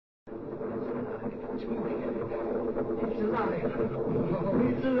alive. Oh,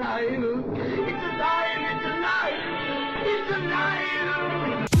 it's alive. It's alive. It's alive. It's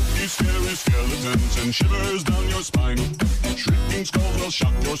alive. Spooky, scary skeletons and shivers down your spine. Shrieking skulls will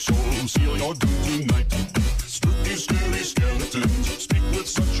shock your soul, seal your doom tonight. Spooky, scary skeletons speak with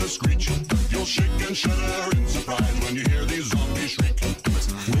such a screech. You'll shake and shudder in surprise when you hear these zombies shriek.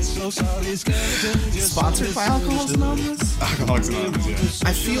 Sponsored by Alcoholics Anonymous? Alcoholics Anonymous, yeah.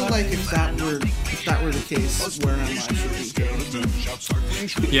 I feel like if that were the case, Where Am I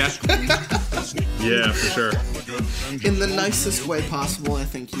should be. Yeah. Yeah, for sure. In the nicest way possible, I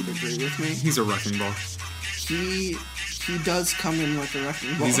think you'd agree with me. He's a wrecking ball. He does come in like a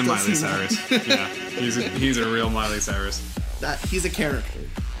wrecking ball. He's a Miley doesn't he? Cyrus. Yeah. He's a real Miley Cyrus. He's a character.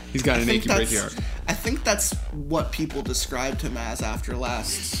 He's got an achy breaky heart. I think that's what people described him as after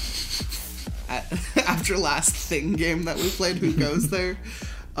last Thing game that we played. Who Goes There?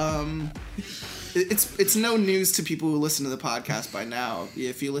 It's no news to people who listen to the podcast by now.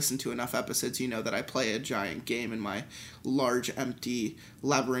 If you listen to enough episodes, you know that I play a giant game in my large, empty,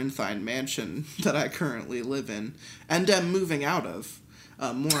 labyrinthine mansion that I currently live in and am moving out of.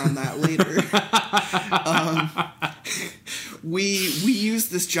 More on that later. We use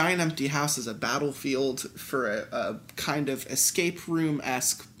this giant empty house as a battlefield for a kind of escape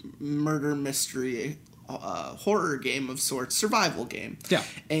room-esque murder mystery horror game of sorts, survival game. Yeah.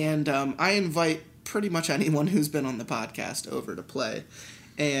 And I invite pretty much anyone who's been on the podcast over to play.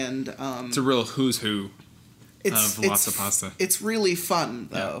 And it's a real who's who of lots of pasta. It's really fun,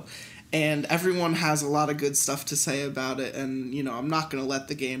 though. Yeah. And everyone has a lot of good stuff to say about it, and, you know, I'm not going to let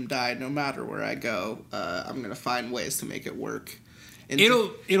the game die no matter where I go. I'm going to find ways to make it work.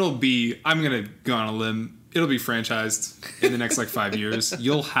 It'll be, I'm going to go on a limb, it'll be franchised in the next, 5 years.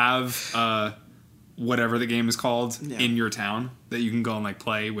 You'll have whatever the game is called in your town that you can go and,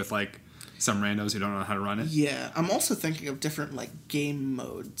 play with, some randos who don't know how to run it. Yeah, I'm also thinking of different, game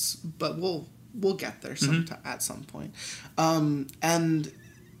modes, but we'll get there at some point. And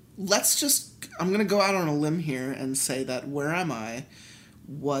I'm going to go out on a limb here and say that Where Am I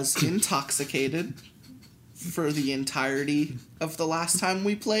was intoxicated for the entirety of the last time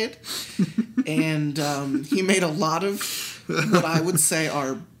we played. And he made a lot of what I would say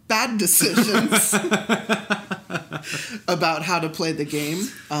are bad decisions about how to play the game.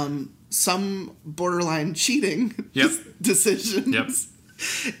 Some borderline cheating decisions. Yep.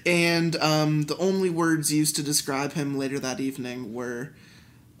 And the only words used to describe him later that evening were...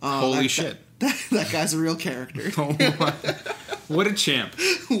 holy shit. That guy's a real character. Oh my. What a champ.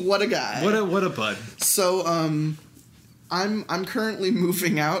 What a guy. What a bud. So, I'm currently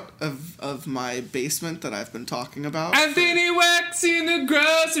moving out of my basement that I've been talking about. And then he works in the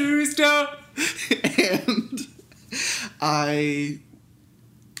grocery store. And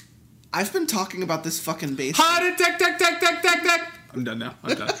I've been talking about this fucking basement. Heart attack. I'm done now.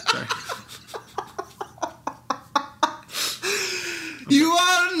 I'm done. Sorry. You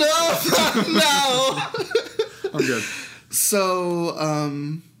ought to know now. I'm good. So,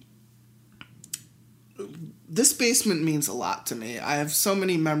 this basement means a lot to me. I have so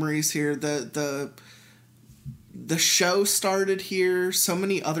many memories here. The show started here. So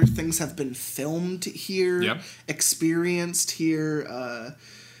many other things have been filmed here, experienced here.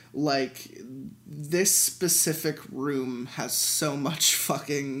 This specific room has so much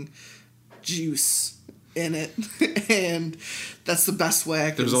fucking juice in it, and that's the best way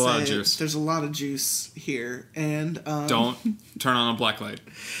I can say it. There's a lot of juice. There's a lot of juice here, and don't turn on a black light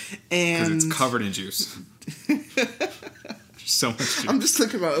because it's covered in juice. So much juice. I'm just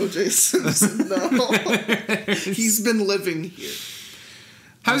thinking about O.J. Simpson. No, he's been living here.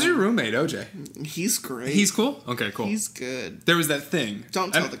 How's your roommate, O.J.? He's great. He's cool? Okay, cool. He's good. There was that thing.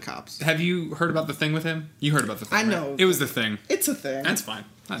 Don't tell the cops. Have you heard about the thing with him? You heard about the thing, I know. Right? It was the thing. It's a thing. That's fine.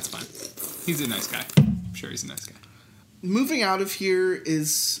 He's a nice guy. I'm sure he's a nice guy. Moving out of here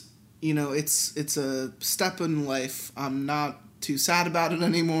is, it's a step in life. I'm not too sad about it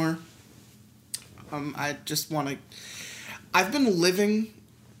anymore. I just want to... I've been living...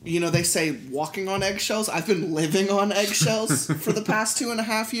 they say walking on eggshells. I've been living on eggshells for the past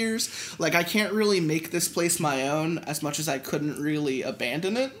 2.5 years. I can't really make this place my own as much as I couldn't really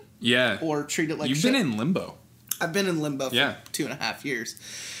abandon it. Yeah. Or treat it like You've shit. been in limbo. I've been in limbo for 2.5 years.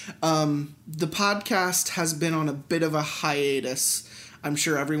 The podcast has been on a bit of a hiatus. I'm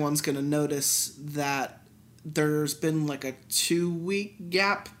sure everyone's going to notice that there's been a 2-week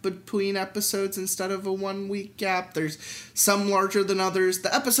gap between episodes instead of a 1-week gap. There's some larger than others.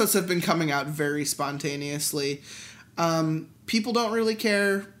 The episodes have been coming out very spontaneously. People don't really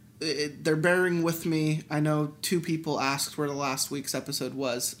care. They're bearing with me. I know 2 people asked where the last week's episode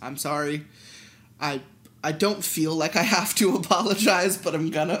was. I'm sorry. I don't feel like I have to apologize, but I'm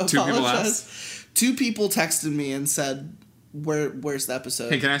gonna apologize. Two people texted me and said, "Where's the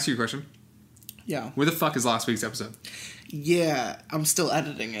episode?" Hey, can I ask you a question? Yeah. Where the fuck is last week's episode? Yeah, I'm still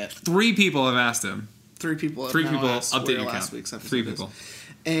editing it. 3 people have asked him. 3 people. Have 3 now people asked update where your last count. week's episode 3 people.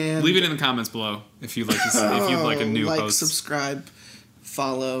 And leave it in the comments below if you'd like to see, if you'd like a new like, post. Subscribe,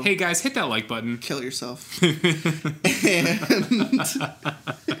 follow. Hey guys, hit that like button. Kill yourself.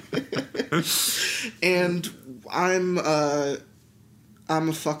 and I'm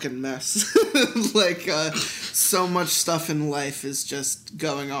a fucking mess. Like, so much stuff in life is just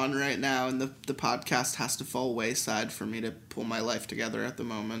going on right now, and the podcast has to fall wayside for me to pull my life together at the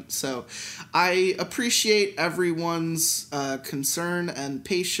moment. So I appreciate everyone's concern and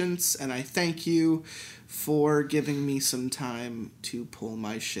patience, and I thank you for giving me some time to pull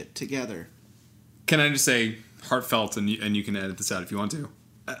my shit together. Can I just say, heartfelt, and you can edit this out if you want to.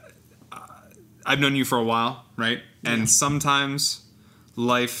 I've known you for a while, right? And sometimes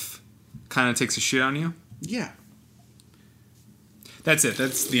life kind of takes a shit on you. Yeah. That's it.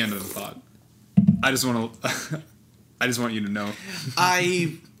 That's the end of the thought. I just want you to know.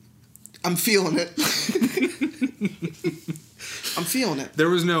 I'm feeling it. I'm feeling it. There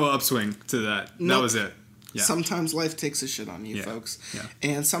was no upswing to that. Nope. That was it. Yeah. Sometimes life takes a shit on you, folks. Yeah.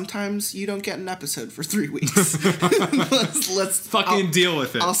 And sometimes you don't get an episode for 3 weeks. let's fucking deal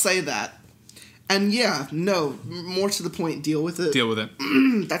with it. I'll say that. And yeah, no, more to the point, deal with it. Deal with it.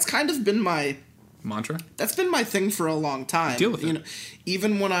 That's kind of been my mantra. That's been my thing for a long time. Deal with it. You know,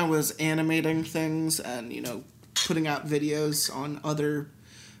 even when I was animating things and, you know, putting out videos on other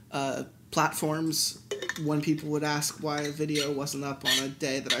platforms, when people would ask why a video wasn't up on a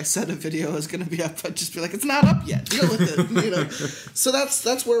day that I said a video was going to be up, I'd just be like, it's not up yet. Deal with it. You know. So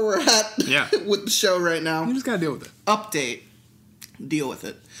that's where we're at with the show right now. You just got to deal with it. Update. Deal with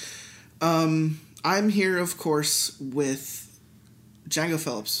it. I'm here, of course, with Django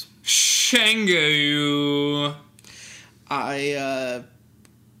Phillips. Shango.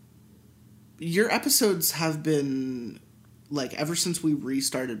 Your episodes have been, like, ever since we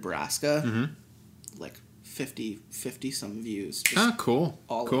restarted Borrasca, like 50 some views. Oh, cool.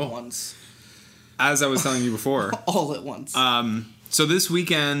 All cool. at once. As I was telling you before. All at once. So this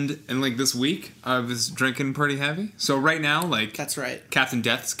weekend and like this week, I was drinking pretty heavy. So right now, like, that's right. Captain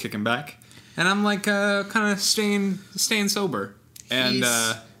Death's kicking back, and I'm like kind of staying sober. And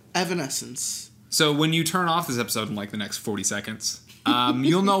he's Evanescence. So when you turn off this episode in like the next 40 seconds,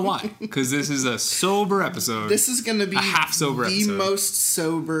 you'll know why. Because this is a sober episode. This is going to be a half sober the episode. Most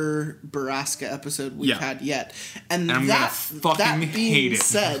sober Borrasca episode we've had yet. And I'm gonna fucking hate it.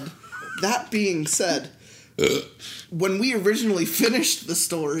 That being said, when we originally finished the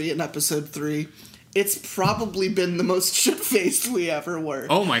story in episode 3, it's probably been the most shit-faced we ever were.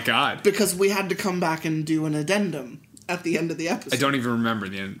 Oh my god. Because we had to come back and do an addendum at the end of the episode. I don't even remember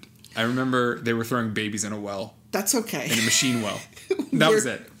the end. I remember they were throwing babies in a well. That's okay. In a machine well. That was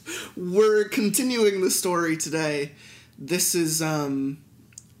it. We're continuing the story today. This is,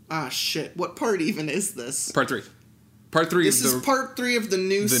 shit. What part even is this? Part 3. Part 3 This is part 3 of the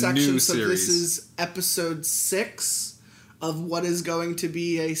new section. New so series. This is episode 6 of what is going to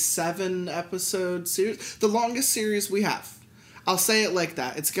be a 7-episode series. The longest series we have. I'll say it like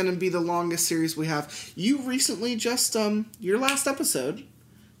that. It's going to be the longest series we have. You recently just, your last episode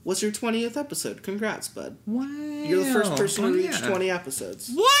was your 20th episode. Congrats, bud. Wow. You're the first person to reach 20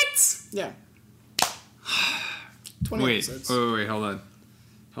 episodes. What? Yeah. 20 episodes. Wait, hold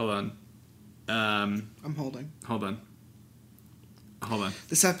on. I'm holding. Hold on.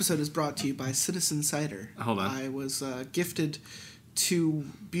 This episode is brought to you by Citizen Cider. Hold on. I was gifted 2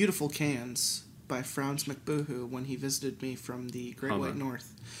 beautiful cans by Franz McBoohoo when he visited me from the Great White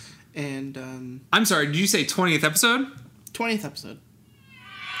North. And I'm sorry, did you say 20th episode? 20th episode.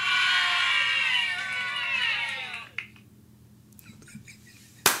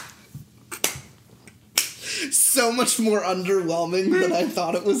 So much more underwhelming than I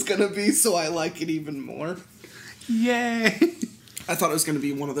thought it was going to be, so I like it even more. Yay! I thought it was going to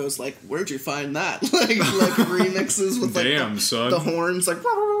be one of those, like, where'd you find that? like remixes with, like, the horns, like...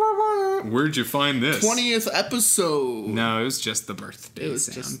 Where'd you find this? 20th episode. No, it was just the birthday It was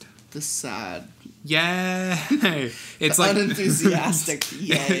sound. just the sad... Yay! It's the like... unenthusiastic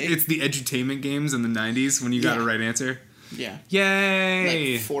yay. It's the edutainment games in the 90s when you got a right answer. Yeah.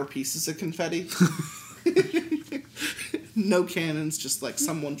 Yay! Like 4 pieces of confetti. No cannons, just like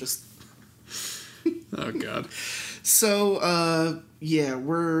someone just... Oh, God. So,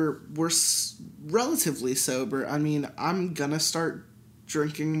 we're relatively sober. I mean, I'm gonna start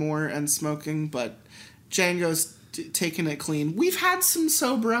drinking more and smoking, but Django's taking it clean. We've had some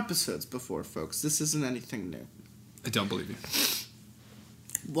sober episodes before, folks. This isn't anything new. I don't believe you.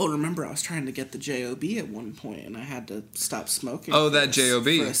 Well, remember, I was trying to get the JOB at one point, and I had to stop smoking. Oh, that JOB.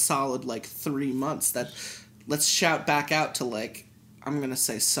 For a solid, 3 months. Let's shout back out to, I'm going to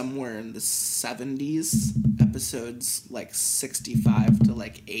say somewhere in the 70s. Episodes, 65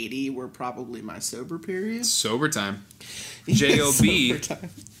 to, 80 were probably my sober period. Sober time. JOB. Sober time.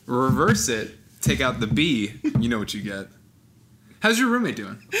 Reverse it. Take out the B. You know what you get. How's your roommate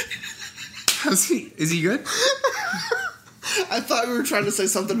doing? Is he good? I thought we were trying to say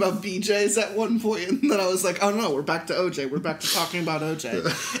something about BJs at one point, and then I was like, oh no, we're back to OJ. We're back to talking about OJ.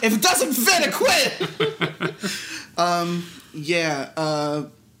 If it doesn't fit, I quit!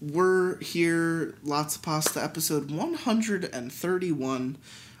 We're here, Lots of Pasta, episode 131.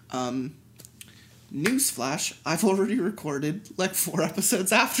 Newsflash, I've already recorded 4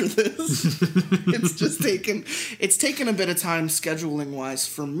 episodes after this. It's taken a bit of time scheduling-wise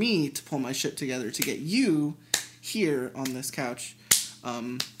for me to pull my shit together to get you here on this couch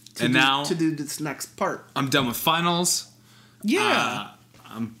to do this next part. I'm done with finals. Yeah.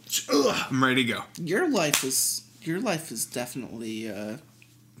 I'm ready to go. Your life is definitely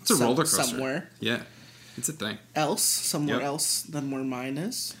it's a roller coaster. Somewhere. Yeah. It's a thing. Somewhere else than where mine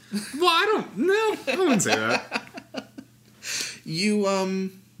is. Well, I wouldn't say that.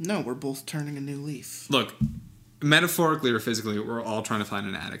 No, we're both turning a new leaf. Look, metaphorically or physically, we're all trying to find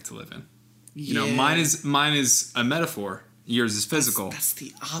an attic to live in. You know, mine is a metaphor. Yours is physical. That's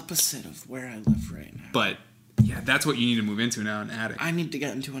the opposite of where I live right now. But, yeah, that's what you need to move into now, an attic. I need to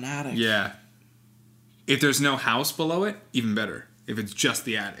get into an attic. Yeah. If there's no house below it, even better. If it's just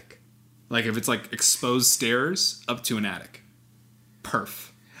the attic. If it's, exposed stairs up to an attic. Perf.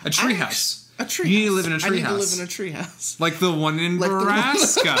 A treehouse. A treehouse. You need to live in a treehouse. I need to live in a treehouse. Like the one in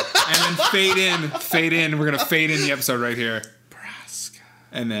Borrasca. And then fade in. We're going to fade in the episode right here. Borrasca.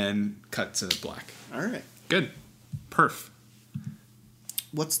 And then cut to black. All right. Good. Perf.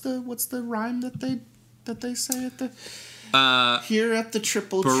 What's the rhyme that they say at the here at the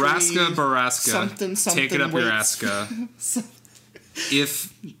triple Borrasca, tree? Borrasca. Something. Take it up your Aska.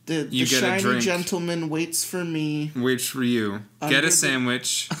 If the you get shiny a drink, gentleman waits for me. Waits for you. Get a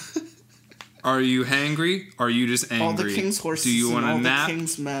sandwich. Are you hangry? Or are you just angry? All the king's horses Do you want and a all nap? the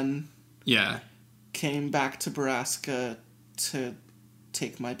king's men came back to Borrasca to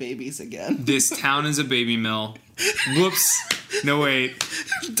take my babies again. This town is a baby mill. Whoops. No, wait.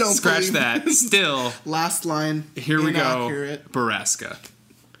 Don't scratch that. Still. Last line. Here we go. Inaccurate. Borrasca.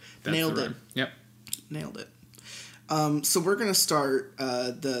 That's Nailed it. Yep. Nailed it. So we're going to start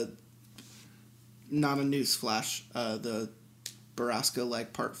not a news flash, the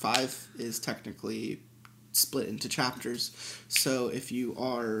Borrasca, part 5 is technically split into chapters. So if you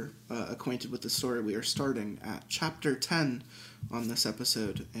are acquainted with the story, we are starting at chapter 10 on this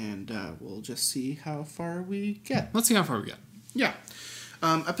episode, and we'll just see how far we get. Let's see how far we get. Yeah.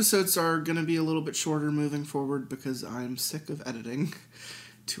 Episodes are going to be a little bit shorter moving forward because I'm sick of editing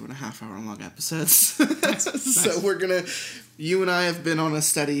 2.5 hour long episodes. Nice. So we're gonna, you and I have been on a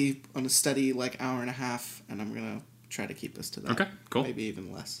steady hour and a half, and I'm gonna try to keep us to that. Okay, cool. Maybe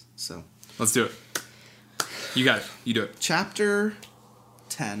even less. So let's do it. You got it. You do it. Chapter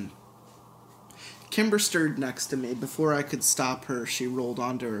 10. Kimber stirred next to me. Before I could stop her, she rolled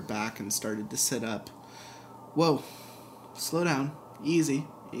onto her back and started to sit up. Whoa. Slow down. Easy.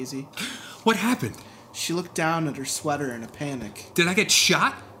 What happened? She looked down at her sweater in a panic. Did I get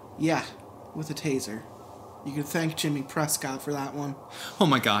shot? Yeah, with a taser. You could thank Jimmy Prescott for that one. Oh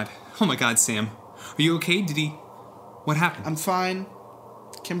my god, Sam. Are you okay? What happened? I'm fine.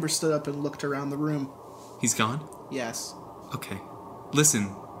 Kimber stood up and looked around the room. He's gone? Yes. Okay.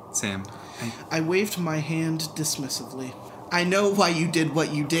 Listen, Sam. I waved my hand dismissively. I know why you did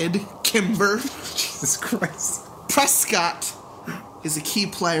what you did, Kimber. Jesus Christ. Prescott is a key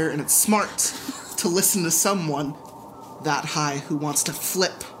player, and it's smart to listen to someone that high who wants to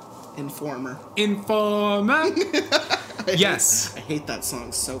flip Informer. Yes. I hate that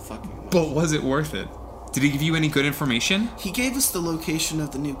song so fucking much. But was it worth it? Did he give you any good information? He gave us the location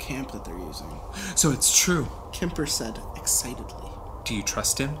of the new camp that they're using. So it's true. Kimber said excitedly. Do you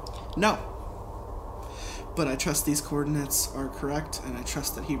trust him? No. But I trust these coordinates are correct, and I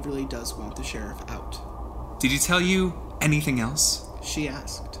trust that he really does want the sheriff out. Did he tell you anything else? She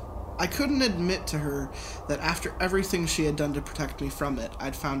asked. I couldn't admit to her that after everything she had done to protect me from it,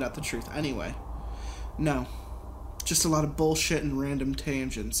 I'd found out the truth anyway. No. Just a lot of bullshit and random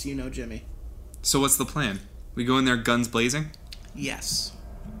tangents, you know Jimmy. So what's the plan? We go in there guns blazing? Yes.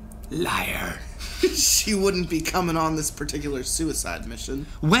 Liar. She wouldn't be coming on this particular suicide mission.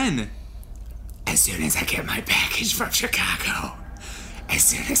 When? As soon as I get my package from Chicago. As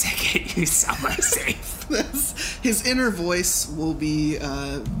soon as I get you somewhere safe. His inner voice will be,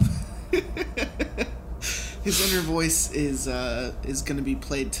 his inner voice is going to be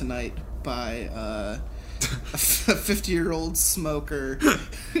played tonight by a 50-year-old smoker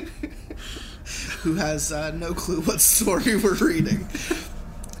who has no clue what story we're reading.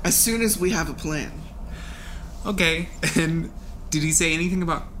 As soon as we have a plan. Okay, and did he say anything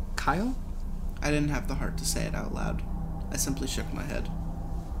about Kyle? I didn't have the heart to say it out loud. I simply shook my head.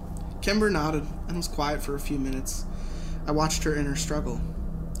 Kimber nodded and was quiet for a few minutes. I watched her inner struggle.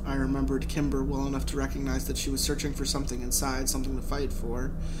 I remembered Kimber well enough to recognize that she was searching for something inside, something to fight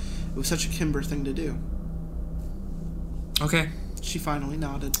for. It was such a Kimber thing to do. Okay. She finally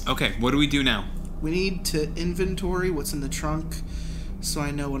nodded. Okay, what do we do now? We need to inventory what's in the trunk so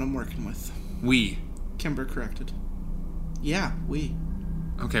I know what I'm working with. We. Kimber corrected. Yeah, we.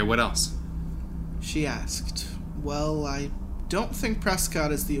 Okay, what else? She asked. Well, I don't think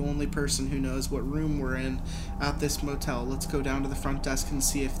Prescott is the only person who knows what room we're in at this motel. Let's go down to the front desk and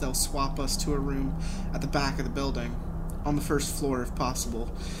see if they'll swap us to a room at the back of the building. On the first floor, if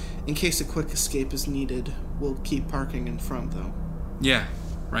possible. In case a quick escape is needed, we'll keep parking in front, though. Yeah,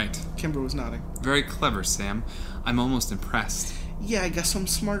 right. Kimber was nodding. Very clever, Sam. I'm almost impressed. Yeah, I guess I'm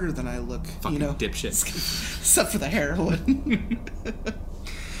smarter than I look. Fucking dipshit. Except for the heroin.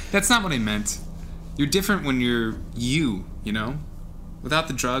 That's not what I meant. You're different when you're you know? Without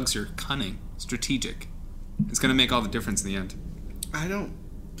the drugs, you're cunning, strategic. It's gonna make all the difference in the end. I don't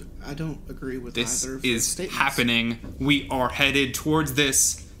agree with this either of is those statements. happening. We are headed towards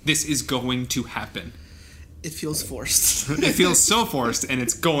this. This is going to happen. It feels forced. It feels so forced, and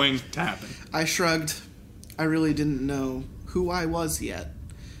it's going to happen. I shrugged. I really didn't know who I was yet.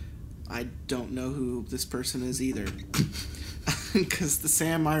 I don't know who this person is either. Because the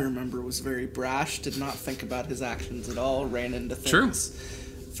Sam I remember was very brash, did not think about his actions at all, ran into things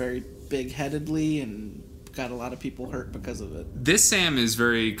very big-headedly, and got a lot of people hurt because of it. This Sam is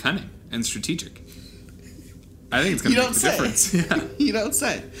very cunning and strategic. I think it's going to make the difference. Yeah. You don't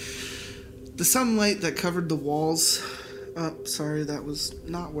say. The sunlight that covered the walls... Oh, sorry, that was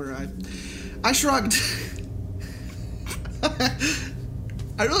not where I shrugged.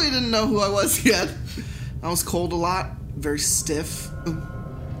 I really didn't know who I was yet. I was cold a lot, very stiff.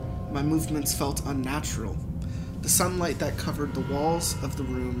 My movements felt unnatural. The sunlight that covered the walls of the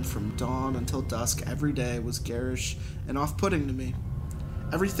room from dawn until dusk every day was garish and off-putting to me.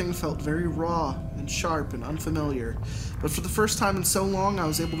 Everything felt very raw and sharp and unfamiliar, but for the first time in so long, I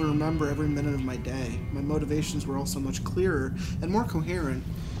was able to remember every minute of my day. My motivations were also much clearer and more coherent.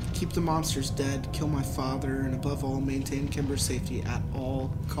 Keep the monsters dead, kill my father, and above all, maintain Kimber's safety at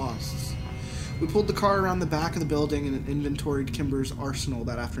all costs. We pulled the car around the back of the building and inventoried Kimber's arsenal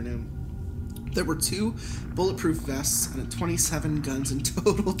that afternoon. There were 2 bulletproof vests and 27 guns in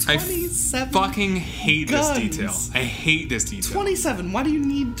total. 27 I fucking hate guns. This detail. I hate this detail. 27? Why do you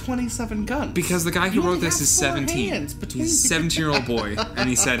need 27 guns? Because the guy who wrote this is 17. He's a 17-year-old boy. And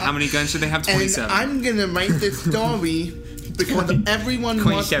he said, how many guns should they have? 27. And I'm going to write this story because everyone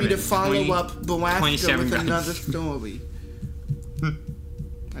wants me to follow up Borrasca with another story.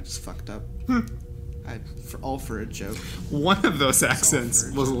 I just fucked up. All for a joke. One of those accents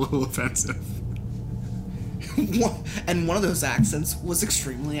was a little offensive. And one of those accents was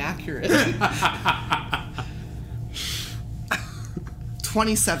extremely accurate.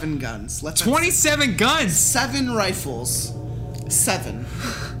 27 guns. 27 guns! 7 rifles. 7.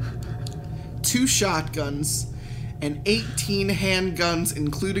 2 shotguns. And 18 handguns,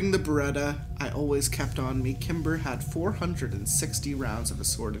 including the Beretta I always kept on me. Kimber had 460 rounds of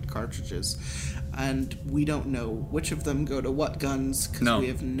assorted cartridges. And we don't know which of them go to what guns, because we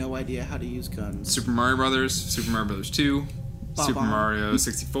have no idea how to use guns. Super Mario Brothers, Super Mario Brothers 2, Super Mario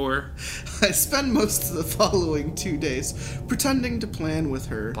 64. I spent most of the following 2 days pretending to plan with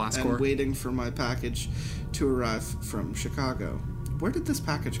her and waiting for my package to arrive from Chicago. Where did this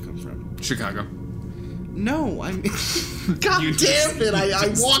package come from? Chicago. No, I mean... God damn it, I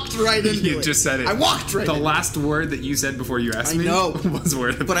walked right into it. You just said it. I walked right into it. The last word that you said before you asked me was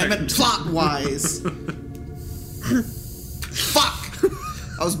where the but I meant plot-wise. Fuck!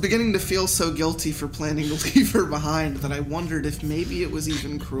 I was beginning to feel so guilty for planning to leave her behind that I wondered if maybe it was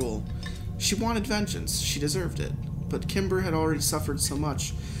even cruel. She wanted vengeance. She deserved it. But Kimber had already suffered so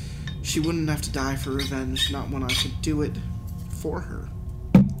much. She wouldn't have to die for revenge, not when I could do it for her.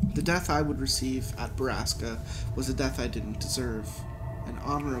 The death I would receive at Borrasca was a death I didn't deserve. An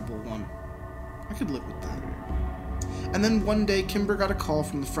honorable one. I could live with that. And then one day, Kimber got a call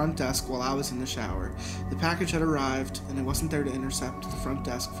from the front desk while I was in the shower. The package had arrived, and I wasn't there to intercept the front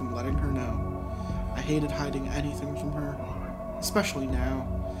desk from letting her know. I hated hiding anything from her, especially now.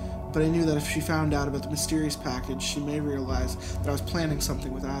 But I knew that if she found out about the mysterious package, she may realize that I was planning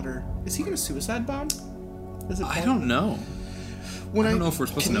something without her. Is he going to suicide bomb? Is it? I don't know. I don't know if we're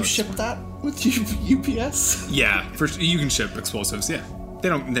supposed to know. Can you ship that with UPS? Yeah, you can ship explosives. Yeah, they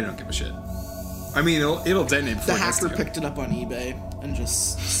don't give a shit. I mean, it'll detonate before the hacker picked it up on eBay and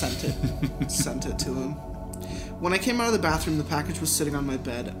just sent it to him. When I came out of the bathroom, the package was sitting on my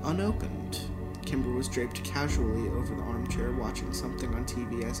bed, unopened. Kimber was draped casually over the armchair, watching something on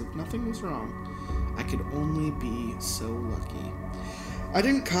TV as if nothing was wrong. I could only be so lucky. I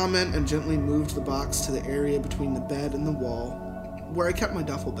didn't comment and gently moved the box to the area between the bed and the wall, where I kept my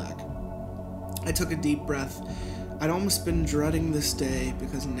duffel bag. I took a deep breath. I'd almost been dreading this day,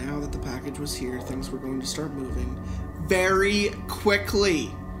 because now that the package was here, things were going to start moving very quickly.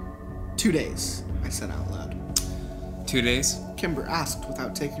 2 days, I said out loud. 2 days? Kimber asked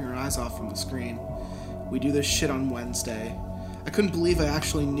without taking her eyes off from the screen. We do this shit on Wednesday. I couldn't believe I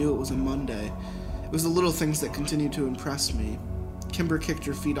actually knew it was a Monday. It was the little things that continued to impress me. Kimber kicked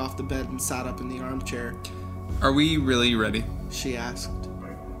her feet off the bed and sat up in the armchair. Are we really ready? She asked.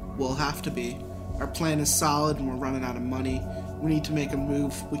 We'll have to be. Our plan is solid and we're running out of money. We need to make a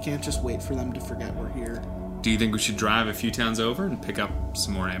move. We can't just wait for them to forget we're here. Do you think we should drive a few towns over and pick up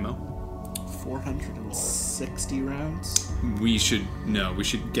some more ammo? 460 rounds? We should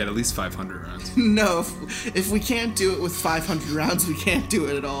get at least 500 rounds. No, if we can't do it with 500 rounds, we can't do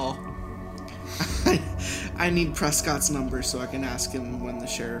it at all. I need Prescott's number so I can ask him when the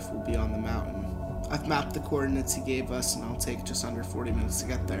sheriff will be on the mountain. I've mapped the coordinates he gave us, and I'll take just under 40 minutes to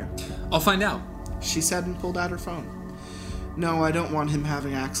get there. I'll find out, she said and pulled out her phone. No, I don't want him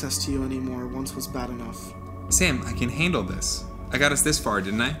having access to you anymore. Once was bad enough. Sam, I can handle this. I got us this far,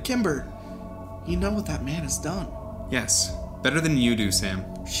 didn't I? Kimber, you know what that man has done. Yes, better than you do, Sam,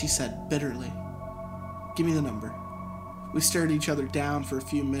 she said bitterly. Give me the number. We stared each other down for a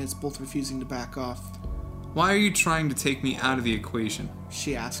few minutes, both refusing to back off. Why are you trying to take me out of the equation?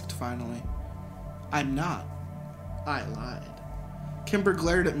 She asked finally. I'm not. I lied. Kimber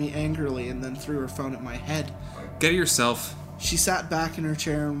glared at me angrily and then threw her phone at my head. Get it yourself. She sat back in her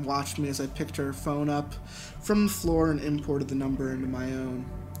chair and watched me as I picked her phone up from the floor and imported the number into my own.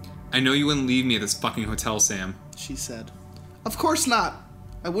 I know you wouldn't leave me at this fucking hotel, Sam, she said. Of course not.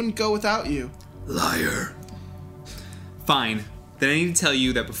 I wouldn't go without you. Liar. Fine. Then I need to tell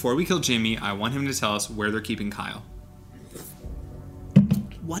you that before we kill Jimmy, I want him to tell us where they're keeping Kyle.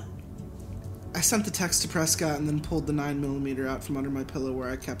 What? I sent the text to Prescott and then pulled the 9mm out from under my pillow where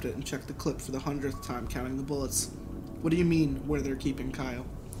I kept it and checked the clip for the 100th time, counting the bullets. What do you mean, where they're keeping Kyle?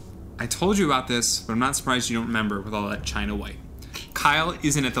 I told you about this, but I'm not surprised you don't remember with all that China white. Kyle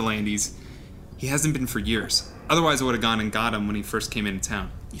isn't at the Landies. He hasn't been for years. Otherwise, I would have gone and got him when he first came into town.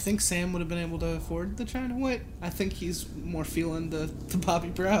 You think Sam would have been able to afford the China white? I think he's more feeling the Bobby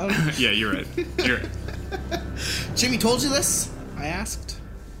Brown. Yeah, you're right. You're right. Jimmy told you this? I asked.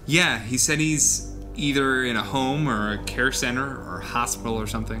 Yeah, he said he's either in a home or a care center or a hospital or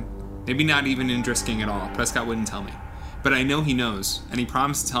something. Maybe not even in Drisking at all. Prescott wouldn't tell me. But I know he knows, and he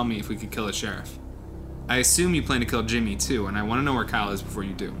promised to tell me if we could kill the sheriff. I assume you plan to kill Jimmy, too, and I want to know where Kyle is before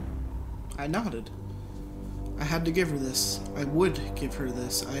you do. I nodded. I had to give her this. I would give her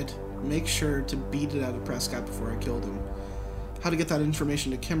this. I'd make sure to beat it out of Prescott before I killed him. How to get that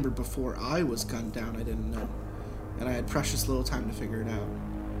information to Kimber before I was gunned down, I didn't know. And I had precious little time to figure it out.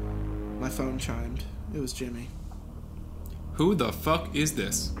 My phone chimed. It was Jimmy. Who the fuck is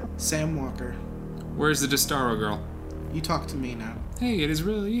this? Sam Walker. Where's the Destaro girl? You talk to me now. Hey, it is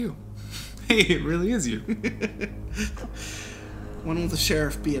really you. Hey, it really is you. When will the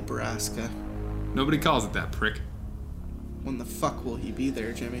sheriff be at Borrasca? Nobody calls it that, prick. When the fuck will he be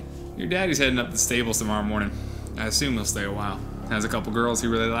there, Jimmy? Your daddy's heading up to the stables tomorrow morning. I assume he'll stay a while. Has a couple girls he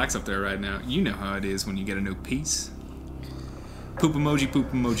really likes up there right now. You know how it is when you get a new piece. Poop emoji,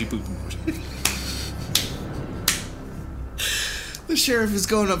 poop emoji, poop emoji. The sheriff is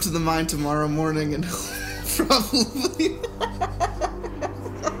going up to the mine tomorrow morning and probably...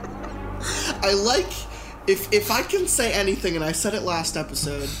 I like... If I can say anything, and I said it last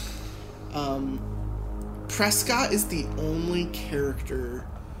episode, Prescott is the only character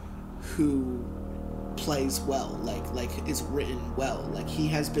who plays well, like is written well. Like, he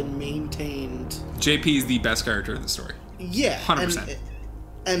has been maintained... JP is the best character in the story. Yeah. 100%.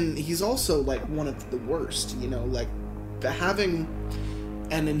 And he's also, like, one of the worst, you know? Like, having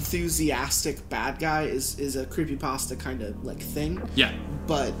an enthusiastic bad guy is a creepypasta kind of, like, thing. Yeah.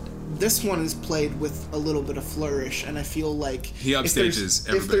 But this one is played with a little bit of flourish, and I feel like... He upstages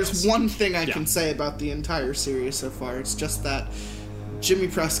everybody If there's else. one thing I can say about the entire series so far, it's just that Jimmy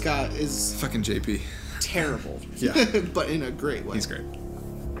Prescott is Fucking JP. terrible. Yeah. But in a great way. He's great.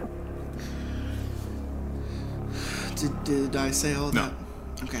 Did I say all No.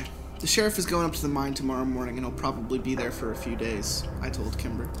 that? Okay. The sheriff is going up to the mine tomorrow morning, and he'll probably be there for a few days, I told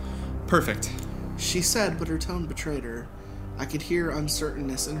Kimber. Perfect. She said, but her tone betrayed her. I could hear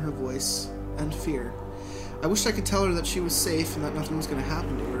uncertainness in her voice, and fear. I wished I could tell her that she was safe and that nothing was going to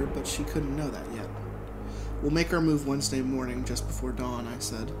happen to her, but she couldn't know that yet. We'll make our move Wednesday morning, just before dawn, I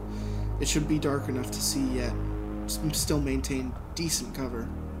said. It should be dark enough to see yet. Still maintain decent cover.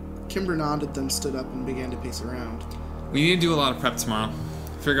 Kimber nodded, then stood up and began to pace around. We need to do a lot of prep tomorrow.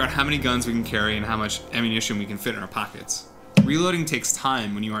 Figure out how many guns we can carry and how much ammunition we can fit in our pockets. Reloading takes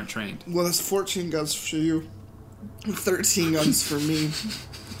time when you aren't trained. Well, that's 14 guns for you. 13 guns for me.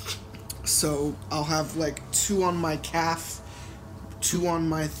 So I'll have like 2 on my calf, 2 on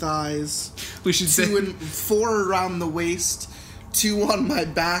my thighs, We should say 4 around the waist, 2 on my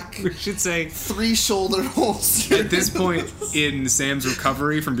back, we should say 3 shoulder holsters. at this point in Sam's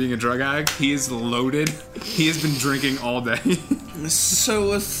recovery from being a drug addict, he is loaded. He has been drinking all day.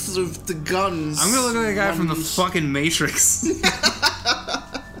 So with the guns, I'm gonna look like a guy from the fucking Matrix.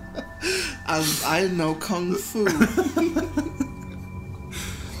 I know kung fu.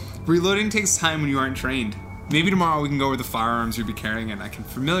 Reloading takes time when you aren't trained. Maybe tomorrow we can go over the firearms you'll be carrying and I can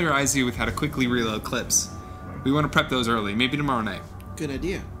familiarize you with how to quickly reload clips. We want to prep those early, maybe tomorrow night. Good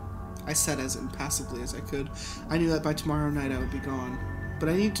idea. I said as impassively as I could. I knew that by tomorrow night I would be gone. But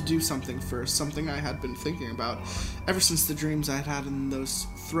I need to do something first, something I had been thinking about ever since the dreams I had had in those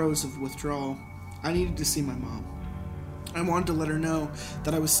throes of withdrawal. I needed to see my mom. I wanted to let her know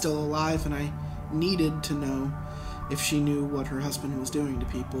that I was still alive, and I needed to know if she knew what her husband was doing to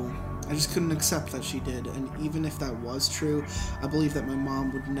people. I just couldn't accept that she did, and even if that was true, I believe that my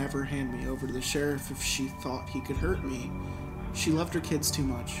mom would never hand me over to the sheriff if she thought he could hurt me. She loved her kids too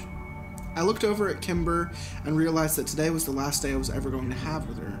much. I looked over at Kimber and realized that today was the last day I was ever going to have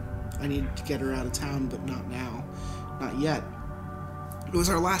with her. I needed to get her out of town, but not now. Not yet. It was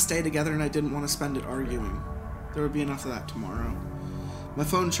our last day together and I didn't want to spend it arguing. There would be enough of that tomorrow. My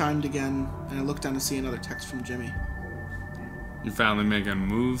phone chimed again, and I looked down to see another text from Jimmy. You finally making a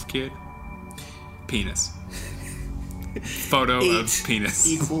move, kid? Penis. Photo of penis.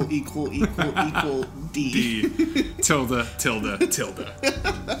 Equal D. D. Tilde.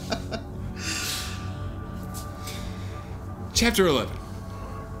 Chapter 11.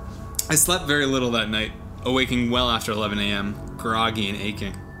 I slept very little that night, awaking well after 11 a.m., groggy and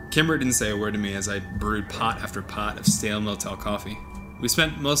aching. Kimber didn't say a word to me as I brewed pot after pot of stale Motel coffee. We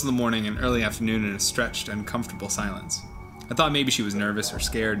spent most of the morning and early afternoon in a stretched, uncomfortable silence. I thought maybe she was nervous or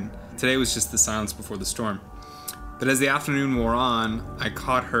scared, and today was just the silence before the storm. But as the afternoon wore on, I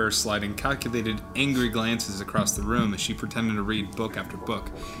caught her sliding calculated, angry glances across the room as she pretended to read book after book.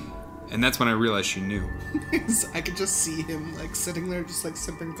 And that's when I realized she knew. I could just see him, like, sitting there just, like,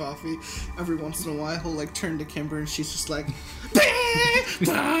 sipping coffee. Every once in a while, he'll, like, turn to Kimber and she's just like,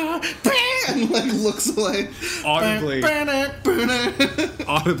 and, like, looks away.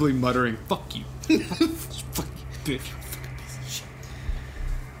 Audibly muttering, "Fuck you. Fuck you, bitch.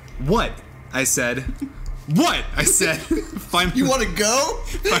 What?" I said. What? I said. Finally, You want to go?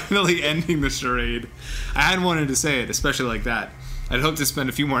 finally ending the charade. I hadn't wanted to say it, especially like that. I'd hoped to spend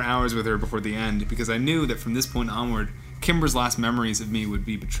a few more hours with her before the end, because I knew that from this point onward, Kimber's last memories of me would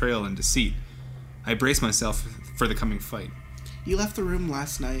be betrayal and deceit. I braced myself for the coming fight. You left the room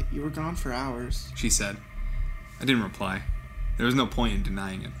last night. You were gone for hours. She said. I didn't reply. There was no point in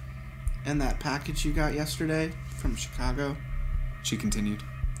denying it. And that package you got yesterday from Chicago? She continued.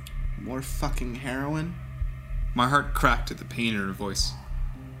 More fucking heroin? My heart cracked at the pain in her voice.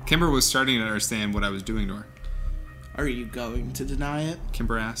 Kimber was starting to understand what I was doing to her. Are you going to deny it?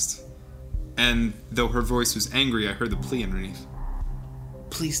 Kimber asked. And though her voice was angry, I heard the plea underneath.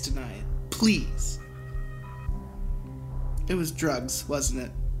 Please deny it. Please. It was drugs, wasn't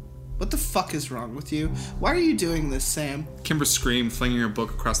it? What the fuck is wrong with you? Why are you doing this, Sam? Kimber screamed, flinging her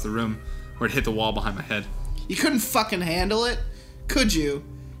book across the room, where it hit the wall behind my head. You couldn't fucking handle it? Could you?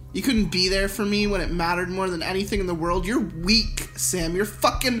 You couldn't be there for me when it mattered more than anything in the world? You're weak, Sam. You're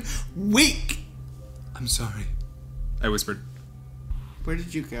fucking weak! I'm sorry, I whispered. Where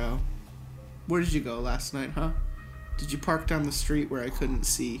did you go? Where did you go last night, huh? Did you park down the street where I couldn't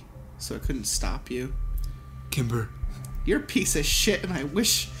see, so I couldn't stop you? Kimber. You're a piece of shit, and I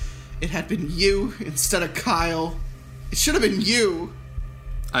wish it had been you instead of Kyle. It should have been you.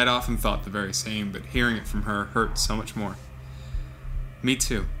 I'd often thought the very same, but hearing it from her hurt so much more. Me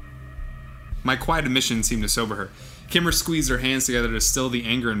too. My quiet admission seemed to sober her. Kimber squeezed her hands together to still the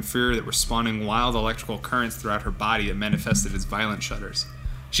anger and fear that were spawning wild electrical currents throughout her body that manifested as violent shudders.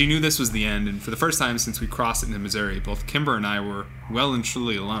 She knew this was the end, and for the first time since we crossed into Missouri, both Kimber and I were well and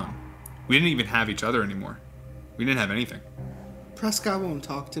truly alone. We didn't even have each other anymore. We didn't have anything. Prescott won't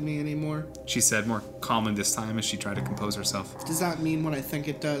talk to me anymore, she said, more calmly this time as she tried to compose herself. Does that mean what I think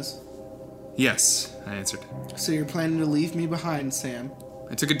it does? Yes, I answered. So you're planning to leave me behind, Sam?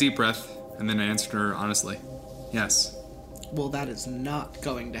 I took a deep breath, and then I answered her honestly. Yes. Well, that is not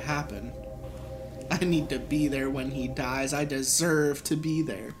going to happen. I need to be there when he dies. I deserve to be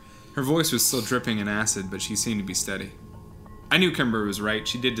there. Her voice was still dripping in acid, but she seemed to be steady. I knew Kimber was right.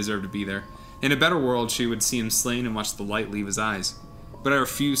 She did deserve to be there. In a better world, she would see him slain and watch the light leave his eyes. But I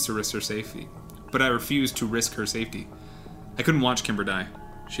refused to risk her safety. I couldn't watch Kimber die.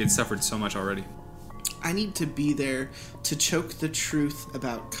 She had suffered so much already. I need to be there to choke the truth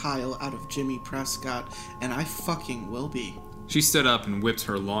about Kyle out of Jimmy Prescott, and I fucking will be. She stood up and whipped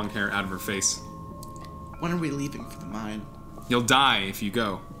her long hair out of her face. When are we leaving for the mine? You'll die if you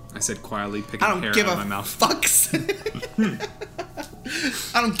go, I said quietly, picking hair out of my mouth.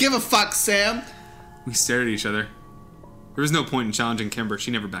 I don't give a fuck, Sam. We stared at each other. There was no point in challenging Kimber. She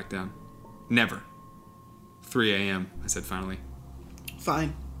never backed down. Never. 3 a.m., I said finally.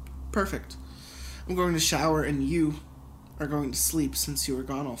 Fine. Perfect. I'm going to shower and you are going to sleep since you were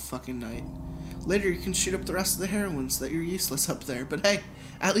gone all fucking night. Later you can shoot up the rest of the heroines that you're useless up there, but hey,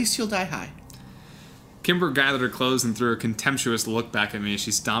 at least you'll die high. Kimber gathered her clothes and threw a contemptuous look back at me as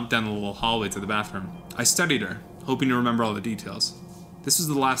she stomped down the little hallway to the bathroom. I studied her, hoping to remember all the details. This was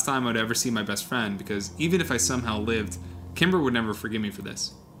the last time I'd ever see my best friend, because even if I somehow lived, Kimber would never forgive me for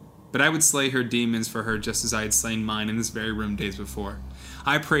this. But I would slay her demons for her just as I had slain mine in this very room days before.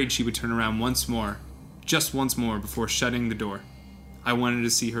 I prayed she would turn around once more, just once more, before shutting the door. I wanted to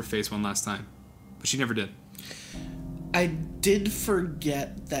see her face one last time, but she never did. I did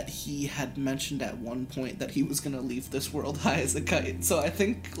forget that he had mentioned at one point that he was going to leave this world high as a kite, so I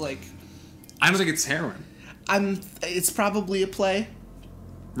think, I don't think it's heroin. It's probably a play.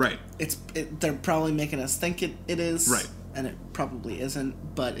 Right. They're probably making us think it is. Right. And it probably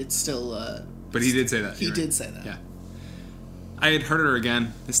isn't, but it's still, But he did say that. He did say that. Yeah. I had hurt her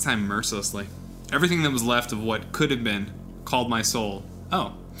again, this time mercilessly. Everything that was left of what could have been called my soul.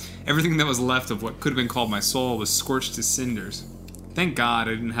 Everything that was left of what could have been called my soul was scorched to cinders. Thank God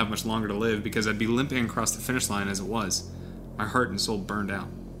I didn't have much longer to live, because I'd be limping across the finish line as it was. My heart and soul burned out.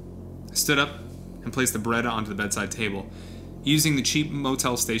 I stood up and placed the bread onto the bedside table. Using the cheap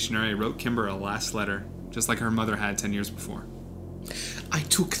motel stationery, I wrote Kimber a last letter, just like her mother had 10 years before. I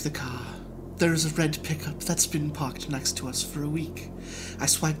took the car. There's a red pickup that's been parked next to us for a week. I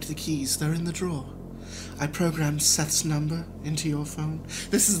swiped the keys. They're in the drawer. I programmed Seth's number into your phone.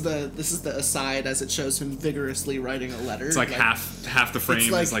 This is the aside as it shows him vigorously writing a letter. It's half the frame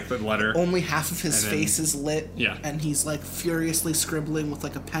is the letter. Only half of his face is lit. Yeah. And he's furiously scribbling with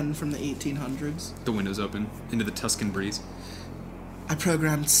a pen from the 1800s. The windows open into the Tuscan breeze. I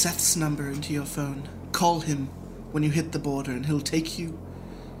programmed Seth's number into your phone. Call him when you hit the border and he'll take you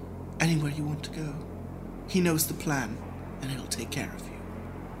anywhere you want to go. He knows the plan and he'll take care of you.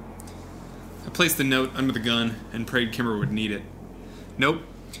 I placed the note under the gun and prayed Kimber would need it. Nope.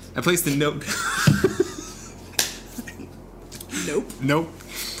 I placed the note... Nope.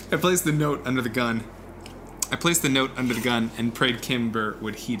 I placed the note under the gun. And prayed Kimber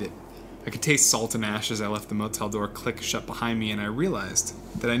would heed it. I could taste salt and ash as I left the motel door click shut behind me, and I realized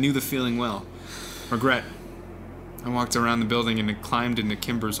that I knew the feeling well. Regret. I walked around the building and climbed into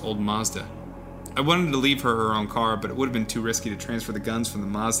Kimber's old Mazda. I wanted to leave her own car, but it would have been too risky to transfer the guns from the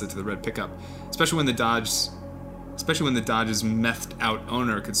Mazda to the red pickup, especially when the Dodge's methed out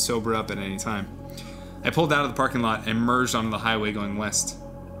owner could sober up at any time. I pulled out of the parking lot and merged onto the highway going west.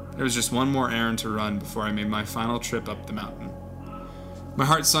 There was just one more errand to run before I made my final trip up the mountain. My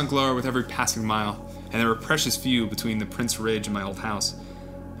heart sunk lower with every passing mile, and there were precious few between the Prince Ridge and my old house.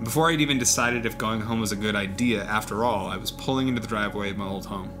 And before I'd even decided if going home was a good idea, after all, I was pulling into the driveway of my old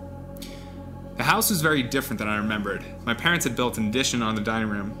home. The house was very different than I remembered. My parents had built an addition on the dining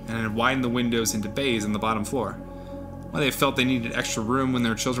room and had widened the windows into bays on the bottom floor. Why they felt they needed extra room when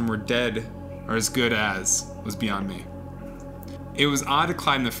their children were dead, or as good as, was beyond me. It was odd to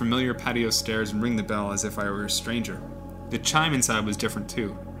climb the familiar patio stairs and ring the bell as if I were a stranger. The chime inside was different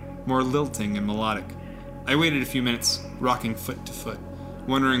too, more lilting and melodic. I waited a few minutes, rocking foot to foot,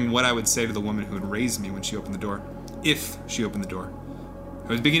 wondering what I would say to the woman who had raised me when she opened the door. If she opened the door. I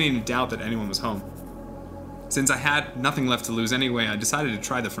was beginning to doubt that anyone was home. Since I had nothing left to lose anyway, I decided to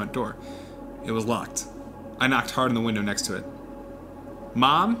try the front door. It was locked. I knocked hard on the window next to it.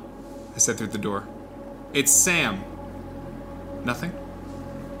 "Mom?" I said through the door. "It's Sam," Nothing?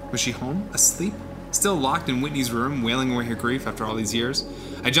 Was she home? Asleep? Still locked in Whitney's room, wailing away her grief after all these years?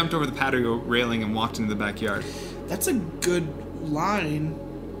 I jumped over the patio railing and walked into the backyard. That's a good line,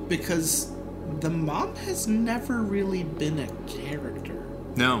 because the mom has never really been a character.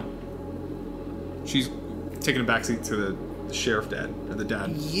 No. She's taking a backseat to the sheriff dad, or the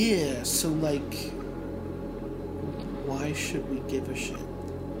dad. Yeah, so, like, why should we give a shit?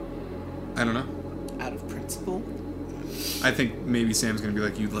 I don't know. Out of principle? I think maybe Sam's gonna be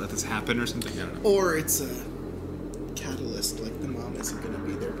like, you let this happen or something. I don't know. Or it's a catalyst, like the mom isn't gonna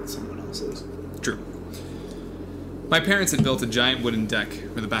be there, but someone else is. True. My parents had built a giant wooden deck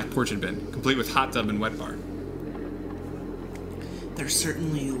where the back porch had been, complete with hot tub and wet bar. They're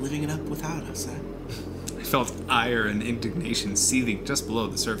certainly living it up without us, eh? I felt ire and indignation seething just below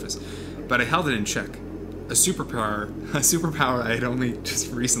the surface, but I held it in check. A superpower I had only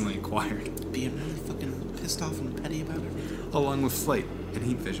just recently acquired. Being really fucking pissed off and petty about everything. Along with flight and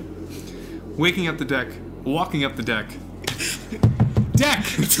heat vision. Walking up the deck. Deck! Deck!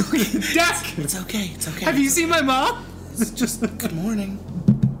 It's okay, it's okay. Have you seen my mom? It's just, good morning.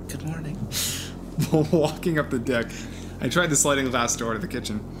 Good morning. Walking up the deck, I tried the sliding glass door to the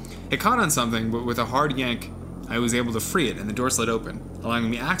kitchen. It caught on something, but with a hard yank, I was able to free it and the door slid open, allowing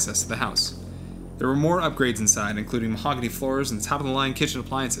me access to the house. There were more upgrades inside, including mahogany floors and top-of-the-line kitchen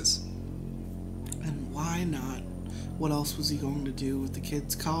appliances. And why not? What else was he going to do with the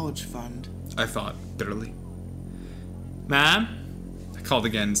kids' college fund? I thought, bitterly. Ma'am? I called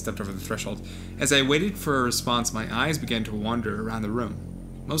again and stepped over the threshold. As I waited for a response, my eyes began to wander around the room.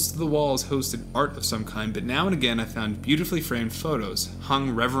 Most of the walls hosted art of some kind, but now and again I found beautifully framed photos, hung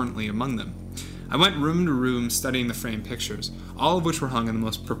reverently among them. I went room to room studying the framed pictures, all of which were hung in the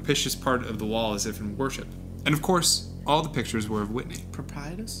most propitious part of the wall as if in worship. And of course, all the pictures were of Whitney.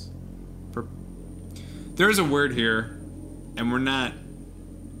 Proprietus? There is a word here, and we're not...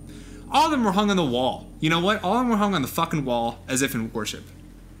 All of them were hung on the wall. You know what? All of them were hung on the fucking wall as if in worship.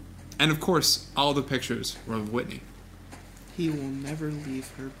 And of course, all the pictures were of Whitney. He will never leave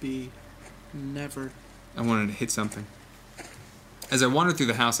her be. Never. I wanted to hit something. As I wandered through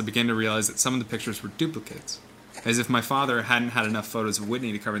the house, I began to realize that some of the pictures were duplicates, as if my father hadn't had enough photos of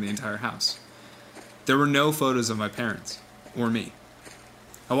Whitney to cover the entire house. There were no photos of my parents, or me.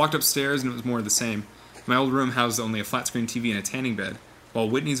 I walked upstairs and it was more of the same. My old room housed only a flat-screen TV and a tanning bed, while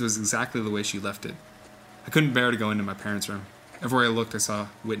Whitney's was exactly the way she left it. I couldn't bear to go into my parents' room. Everywhere I looked, I saw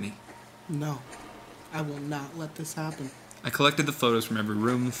Whitney. No, I will not let this happen. I collected the photos from every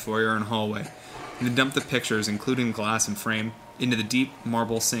room, foyer, and hallway, and then dumped the pictures, including glass and frame, into the deep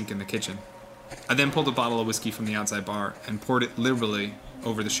marble sink in the kitchen. I then pulled a bottle of whiskey from the outside bar and poured it liberally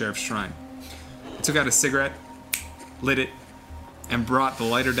over the sheriff's shrine. I took out a cigarette, lit it, and brought the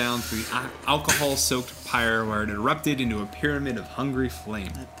lighter down to the alcohol-soaked pyre where it erupted into a pyramid of hungry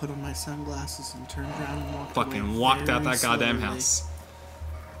flame. I put on my sunglasses and turned around and walked Fucking away walked out very that goddamn slowly. house.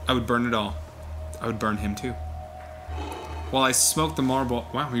 I would burn it all. I would burn him too. While I smoked the Marlboro...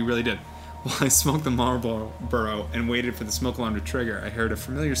 Wow, he really did. While I smoked the Marlboro and waited for the smoke alarm to trigger, I heard a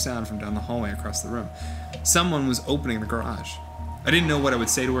familiar sound from down the hallway across the room. Someone was opening the garage. I didn't know what I would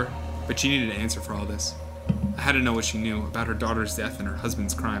say to her, but she needed to answer for all this. I had to know what she knew about her daughter's death and her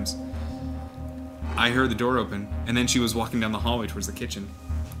husband's crimes. I heard the door open, and then she was walking down the hallway towards the kitchen.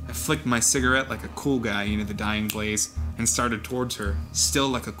 I flicked my cigarette like a cool guy into the dying blaze and started towards her, still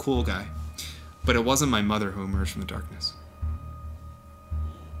like a cool guy. But it wasn't my mother who emerged from the darkness.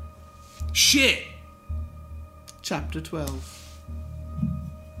 Shit! Chapter 12.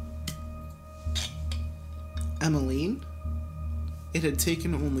 Emmeline? It had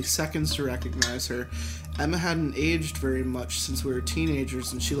taken only seconds to recognize her. Emma hadn't aged very much since we were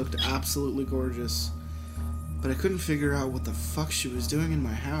teenagers, and she looked absolutely gorgeous. But I couldn't figure out what the fuck she was doing in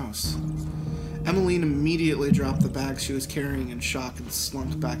my house. Emmeline immediately dropped the bag she was carrying in shock and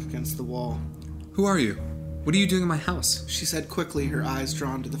slumped back against the wall. Who are you? What are you doing in my house? She said quickly, her eyes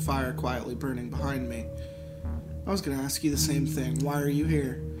drawn to the fire quietly burning behind me. I was going to ask you the same thing. Why are you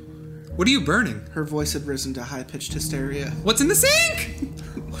here? What are you burning? Her voice had risen to high-pitched hysteria. What's in the sink?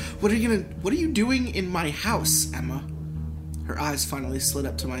 What are you doing in my house, Emma? Her eyes finally slid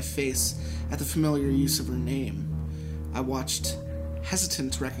up to my face at the familiar use of her name. I watched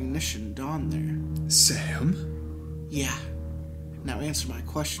hesitant recognition dawn there. Sam? Yeah. Now answer my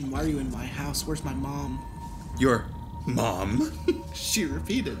question. Why are you in my house? Where's my mom? Your mom? She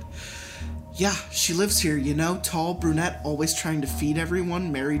repeated. Yeah, she lives here, you know, tall, brunette, always trying to feed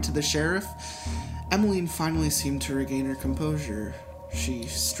everyone, married to the sheriff. Emmeline finally seemed to regain her composure. She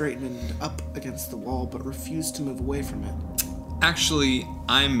straightened up against the wall, but refused to move away from it. Actually,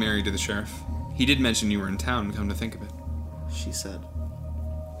 I'm married to the sheriff. He did mention you were in town, come to think of it. she said.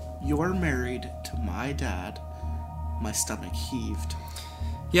 You're married to my dad. My stomach heaved.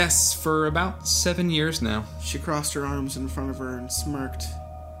 Yes, for about 7 years now. She crossed her arms in front of her and smirked.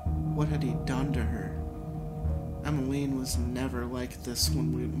 What had he done to her? Emmeline was never like this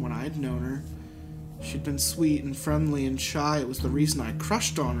when I'd known her. She'd been sweet and friendly and shy. It was the reason I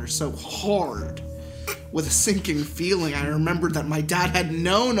crushed on her so hard. With a sinking feeling, I remembered that my dad had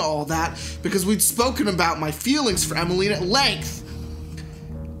known all that because we'd spoken about my feelings for Emmeline at length.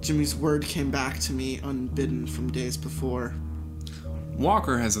 Jimmy's word came back to me unbidden from days before.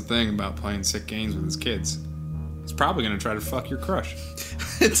 Walker has a thing about playing sick games with his kids. He's probably going to try to fuck your crush.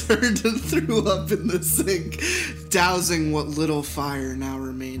 I turned and threw up in the sink, dousing what little fire now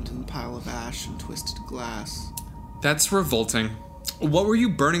remained in the pile of ash and twisted glass. That's revolting. What were you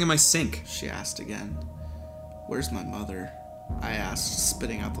burning in my sink? She asked again. Where's my mother? I asked,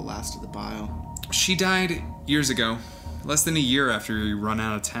 spitting out the last of the bile. She died years ago. Less than a year after you run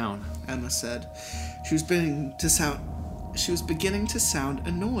out of town. Emma said. She was beginning to sound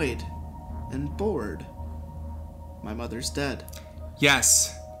annoyed and bored. My mother's dead.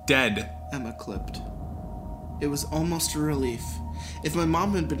 Yes, dead. Emma clipped. It was almost a relief. If my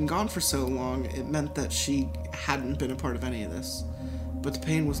mom had been gone for so long, it meant that she hadn't been a part of any of this. But the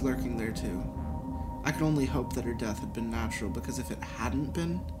pain was lurking there too. I could only hope that her death had been natural, because if it hadn't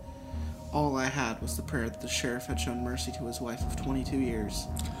been, all I had was the prayer that the sheriff had shown mercy to his wife of 22 years.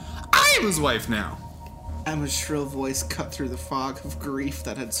 I am his wife now! Emma's shrill voice cut through the fog of grief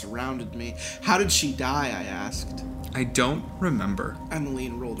that had surrounded me. How did she die, I asked. I don't remember.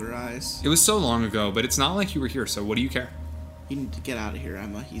 Emmeline rolled her eyes. It was so long ago, but it's not like you were here, so what do you care? You need to get out of here,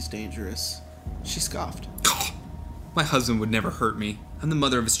 Emma. He's dangerous. She scoffed. My husband would never hurt me. I'm the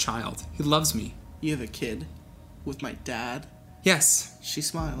mother of his child. He loves me. You have a kid? With my dad? Yes. She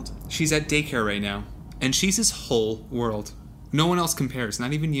smiled. She's at daycare right now, and she's his whole world. No one else compares,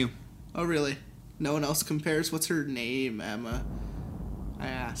 not even you. Oh, really? No one else compares? What's her name, Emma? I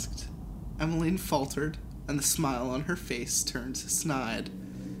asked. Emmeline faltered, and the smile on her face turned snide.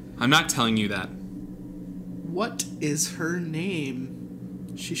 I'm not telling you that. What is her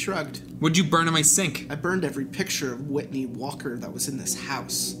name? She shrugged. What'd you burn in my sink? I burned every picture of Whitney Walker that was in this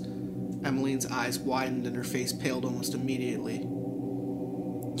house. Emmeline's eyes widened and her face paled almost immediately.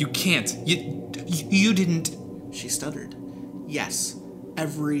 You can't. You didn't. She stuttered. Yes,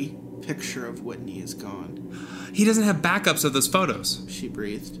 every picture of Whitney is gone. He doesn't have backups of those photos. She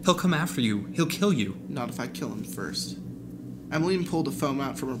breathed. He'll come after you. He'll kill you. Not if I kill him first. Emmeline pulled a phone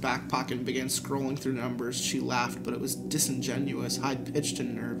out from her back pocket and began scrolling through numbers. She laughed, but it was disingenuous, high-pitched,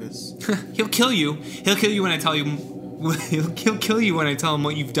 and nervous. He'll kill you. He'll kill you when I tell you. He'll kill you when I tell him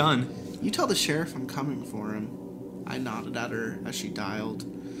what you've done. You tell the sheriff I'm coming for him. I nodded at her as she dialed.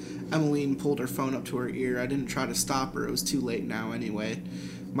 Emmeline pulled her phone up to her ear. I didn't try to stop her. It was too late now anyway.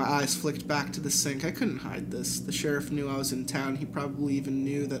 My eyes flicked back to the sink. I couldn't hide this. The sheriff knew I was in town. He probably even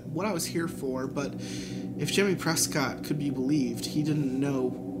knew that what I was here for, but if Jimmy Prescott could be believed, he didn't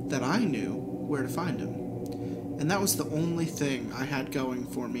know that I knew where to find him. And that was the only thing I had going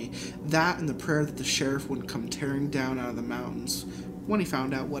for me. That and the prayer that the sheriff wouldn't come tearing down out of the mountains when he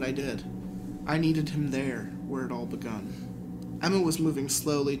found out what I did. I needed him there, where it all begun. Emma was moving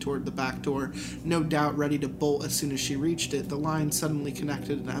slowly toward the back door, no doubt ready to bolt as soon as she reached it. The line suddenly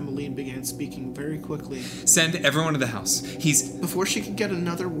connected and Emmeline began speaking very quickly. Send everyone to the house. Before she could get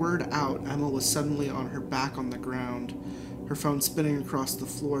another word out, Emma was suddenly on her back on the ground, her phone spinning across the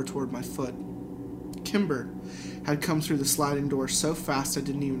floor toward my foot. Kimber had come through the sliding door so fast I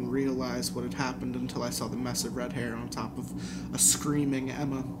didn't even realize what had happened until I saw the mess of red hair on top of a screaming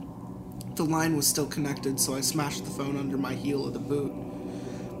Emma. The line was still connected, so I smashed the phone under my heel of the boot.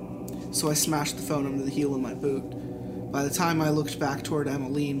 By the time I looked back toward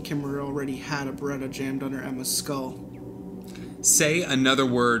Emmeline, Kimber already had a Beretta jammed under Emma's skull. Say another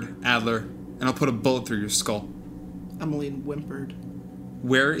word, Adler, and I'll put a bullet through your skull. Emmeline whimpered.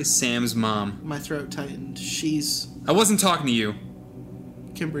 Where is Sam's mom? My throat tightened. I wasn't talking to you.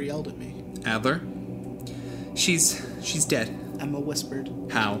 Kimber yelled at me. Adler? She's dead. Emma whispered.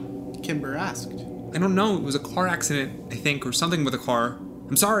 How? Kimber asked. I don't know. It was a car accident, I think, or something with a car.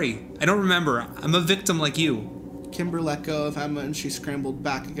 I'm sorry. I don't remember. I'm a victim like you. Kimber let go of Emma and she scrambled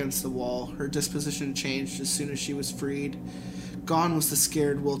back against the wall. Her disposition changed as soon as she was freed. Gone was the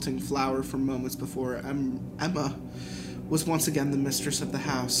scared, wilting flower from moments before. Emma was once again the mistress of the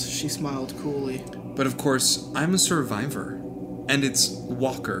house. She smiled coolly. But of course, I'm a survivor. And it's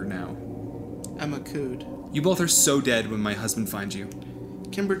Walker now. Emma cooed. You both are so dead when my husband finds you.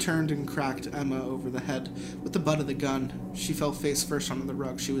 Kimber turned and cracked Emma over the head with the butt of the gun. She fell face first onto the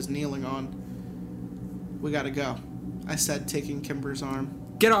rug she was kneeling on. We gotta go. I said, taking Kimber's arm.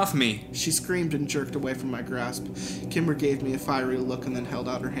 Get off me! She screamed and jerked away from my grasp. Kimber gave me a fiery look and then held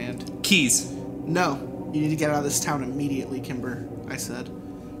out her hand. Keys. No, you need to get out of this town immediately, Kimber, I said.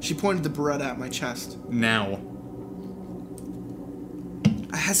 She pointed the Beretta at my chest. Now.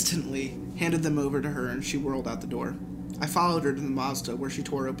 I hesitantly handed them over to her and she whirled out the door. I followed her to the Mazda where she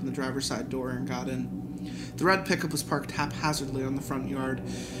tore open the driver's side door and got in. The red pickup was parked haphazardly on the front yard,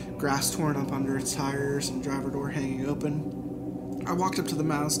 grass torn up under its tires and driver door hanging open. I walked up to the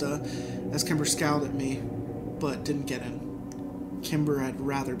Mazda as Kimber scowled at me, but didn't get in. Kimber, I'd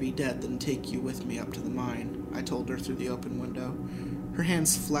rather be dead than take you with me up to the mine, I told her through the open window. Her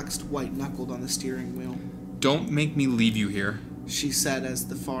hands flexed white-knuckled on the steering wheel. Don't make me leave you here, she said as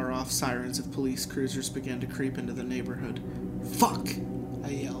the far-off sirens of police cruisers began to creep into the neighborhood. Fuck! I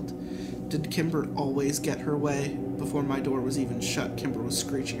yelled. Did Kimber always get her way? Before my door was even shut, Kimber was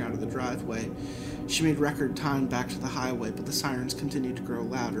screeching out of the driveway. She made record time back to the highway, but the sirens continued to grow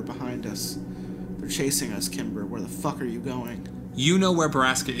louder behind us. They're chasing us, Kimber. Where the fuck are you going? You know where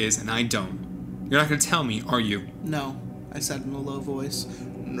Borrasca is, and I don't. You're not going to tell me, are you? No, I said in a low voice.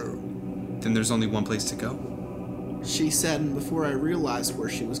 No. Then there's only one place to go. She said, and before I realized where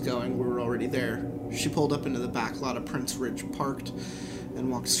she was going, we were already there. She pulled up into the back lot of Prince Ridge, parked, and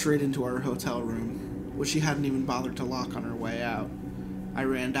walked straight into our hotel room, which she hadn't even bothered to lock on her way out. I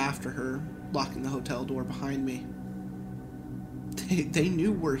ran after her, locking the hotel door behind me. They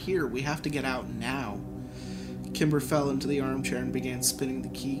knew we're here. We have to get out now. Kimber fell into the armchair and began spinning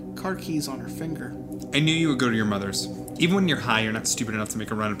the car keys on her finger. I knew you would go to your mother's. Even when you're high, you're not stupid enough to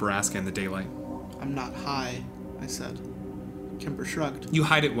make a run at Borrasca in the daylight. I'm not high, I said. Kimber shrugged. You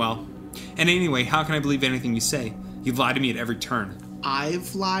hide it well. And anyway, how can I believe anything you say? You lie to me at every turn.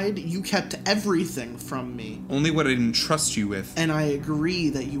 I've lied? You kept everything from me. Only what I didn't trust you with. And I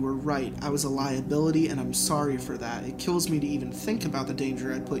agree that you were right. I was a liability, and I'm sorry for that. It kills me to even think about the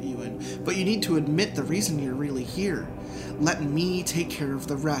danger I'd put you in. But you need to admit the reason you're really here. Let me take care of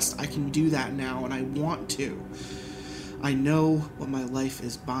the rest. I can do that now, and I want to. I know what my life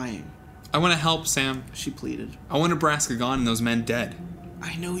is buying. I want to help, Sam. She pleaded. I want Nebraska gone and those men dead.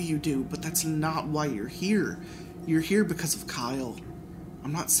 I know you do, but that's not why you're here. You're here because of Kyle.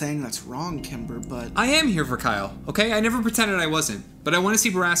 I'm not saying that's wrong, Kimber, but... I am here for Kyle, okay? I never pretended I wasn't, but I want to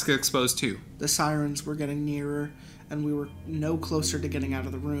see Borrasca exposed too. The sirens were getting nearer, and we were no closer to getting out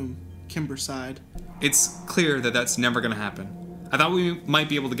of the room. Kimber sighed. It's clear that that's never going to happen. I thought we might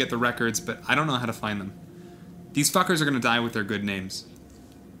be able to get the records, but I don't know how to find them. These fuckers are going to die with their good names.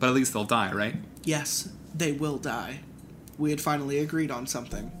 But at least they'll die, right? Yes, they will die. We had finally agreed on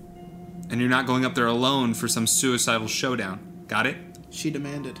something. And you're not going up there alone for some suicidal showdown. Got it? She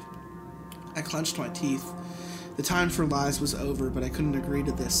demanded. I clenched my teeth. The time for lies was over, but I couldn't agree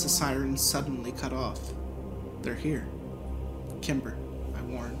to this. The sirens suddenly cut off. They're here. Kimber, I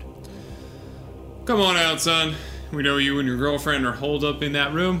warned. Come on out, son. We know you and your girlfriend are holed up in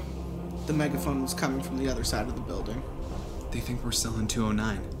that room. The megaphone was coming from the other side of the building. They think we're still in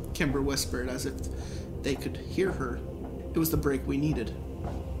 209. Kimber whispered as if they could hear her. It was the break we needed.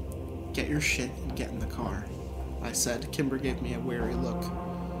 Get your shit and get in the car, I said. Kimber gave me a wary look.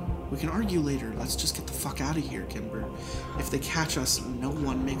 We can argue later. Let's just get the fuck out of here, Kimber. If they catch us, no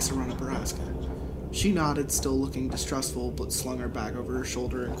one makes a run at Borrasca. She nodded, still looking distrustful, but slung her bag over her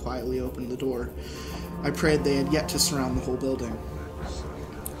shoulder and quietly opened the door. I prayed they had yet to surround the whole building.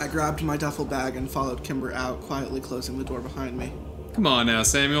 I grabbed my duffel bag and followed Kimber out, quietly closing the door behind me. Come on now,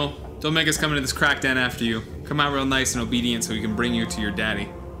 Samuel. Don't make us come into this crack den after you. Come out real nice and obedient so we can bring you to your daddy.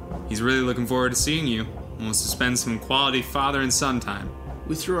 He's really looking forward to seeing you and wants to spend some quality father and son time.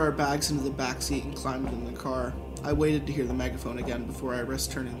 We threw our bags into the back seat and climbed in the car. I waited to hear the megaphone again before I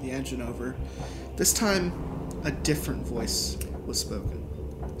risked turning the engine over. This time, a different voice was spoken.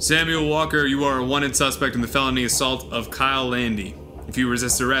 Samuel Walker, you are a wanted suspect in the felony assault of Kyle Landy. If you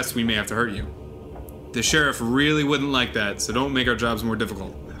resist arrest, we may have to hurt you. The sheriff really wouldn't like that, so don't make our jobs more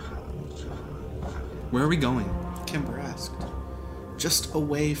difficult. Where are we going? Kimber asked. Just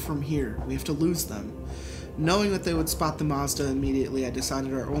away from here. We have to lose them. Knowing that they would spot the Mazda immediately, I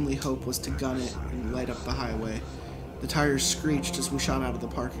decided our only hope was to gun it and light up the highway. The tires screeched as we shot out of the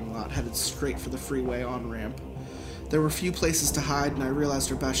parking lot, headed straight for the freeway on-ramp. There were few places to hide, and I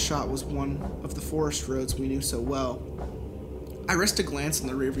realized our best shot was one of the forest roads we knew so well. I risked a glance in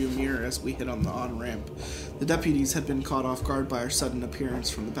the rearview mirror as we hit on the on-ramp. The deputies had been caught off guard by our sudden appearance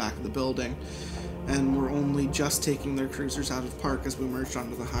from the back of the building, and were only just taking their cruisers out of park as we merged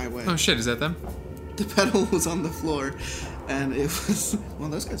onto the highway. Oh shit, is that them? The pedal was on the floor, and it was... Well,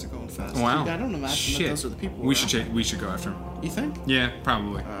 those guys are going fast. Wow. I don't imagine that those are the people. We should go after them. You think? Yeah,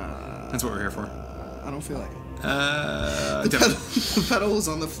 probably. That's what we're here for. I don't feel like it. The pedal was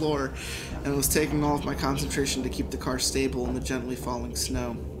on the floor, and it was taking all of my concentration to keep the car stable in the gently falling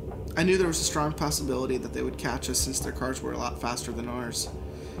snow. I knew there was a strong possibility that they would catch us since their cars were a lot faster than ours.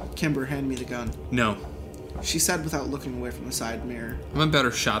 Kimber handed me the gun. No. She said without looking away from the side mirror. I'm a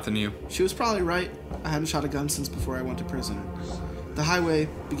better shot than you. She was probably right. I hadn't shot a gun since before I went to prison. The highway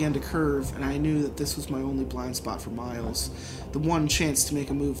began to curve, and I knew that this was my only blind spot for miles. The one chance to make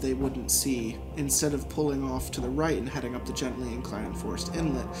a move they wouldn't see. Instead of pulling off to the right and heading up the gently inclining forest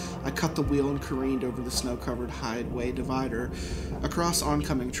inlet, I cut the wheel and careened over the snow-covered highway divider, across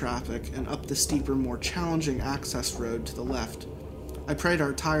oncoming traffic, and up the steeper, more challenging access road to the left. I prayed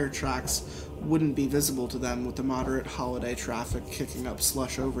our tire tracks wouldn't be visible to them with the moderate holiday traffic kicking up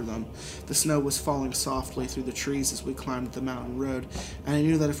slush over them. The snow was falling softly through the trees as we climbed the mountain road, and I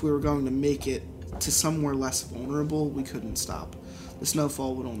knew that if we were going to make it to somewhere less vulnerable, we couldn't stop. The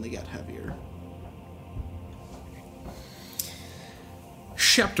snowfall would only get heavier.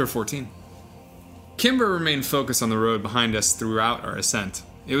 Chapter 14. Kimber remained focused on the road behind us throughout our ascent.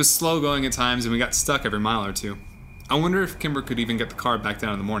 It was slow going at times, and we got stuck every mile or two. I wonder if Kimber could even get the car back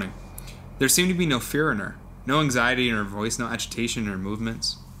down in the morning. There seemed to be no fear in her, no anxiety in her voice, no agitation in her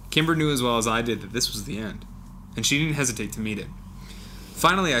movements. Kimber knew as well as I did that this was the end, and she didn't hesitate to meet it.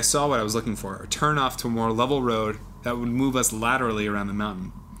 Finally, I saw what I was looking for, a turn off to a more level road that would move us laterally around the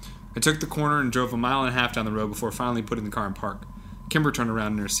mountain. I took the corner and drove 1.5 miles down the road before finally putting the car in park. Kimber turned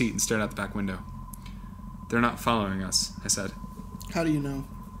around in her seat and stared out the back window. "They're not following us," I said. How do you know?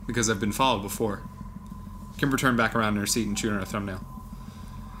 "Because I've been followed before." Kimber turned back around in her seat and chewed on her thumbnail.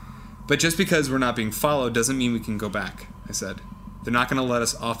 "But just because we're not being followed doesn't mean we can go back," I said. "They're not going to let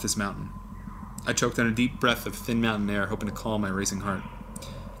us off this mountain." I choked on a deep breath of thin mountain air, hoping to calm my racing heart.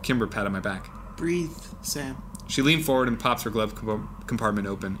 Kimber patted my back. "Breathe, Sam." She leaned forward and popped her glove compartment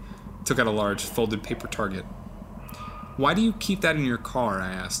open, took out a large, folded paper target. "Why do you keep that in your car?"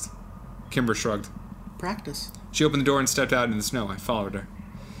 I asked. Kimber shrugged. "Practice." She opened the door and stepped out into the snow. I followed her.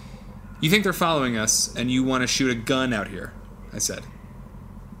 "You think they're following us, and you want to shoot a gun out here," I said.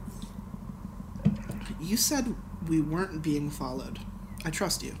 "You said we weren't being followed. I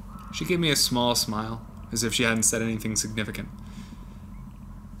trust you." She gave me a small smile, as if she hadn't said anything significant.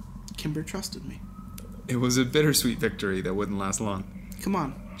 Kimber trusted me. "It was a bittersweet victory that wouldn't last long," "Come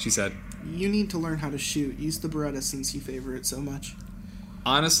on. she said. You need to learn how to shoot. Use the Beretta since you favor it so much."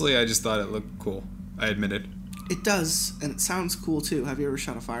 "Honestly, I just thought it looked cool," I admitted. "It does, and it sounds cool too. Have you ever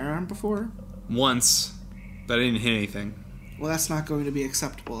shot a firearm before?" "Once, but I didn't hit anything." "Well, that's not going to be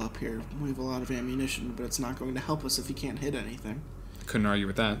acceptable up here. We have a lot of ammunition, but it's not going to help us if you can't hit anything." I couldn't argue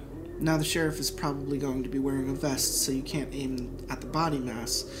with that. Now the sheriff is probably going to be wearing a vest, so you can't aim at the body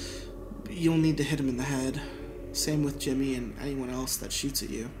mass. You'll need to hit him in the head. Same with Jimmy and anyone else that shoots at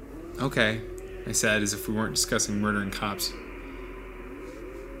you. "Okay," I said, as if we weren't discussing murdering cops.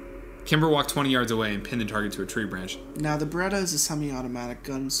 Kimber walked 20 yards away and pinned the target to a tree branch. Now the Beretta is a semi-automatic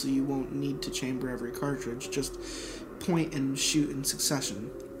gun, so you won't need to chamber every cartridge. Just point and shoot in succession.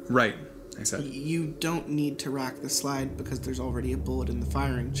 "Right," I said. You don't need to rack the slide because there's already a bullet in the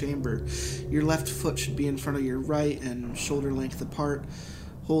firing chamber. Your left foot should be in front of your right and shoulder length apart.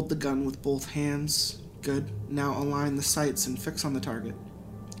 Hold the gun with both hands. Good. Now align the sights and fix on the target.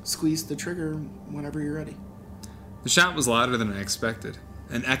 Squeeze the trigger whenever you're ready." The shot was louder than I expected,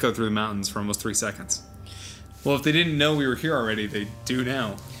 and echoed through the mountains for almost 3 seconds. Well, if they didn't know we were here already, they do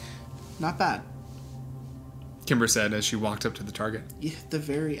now, "Not bad. Kimber said as she walked up to the target. You hit the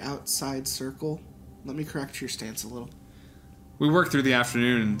very outside circle. Let me correct your stance a little." We worked through the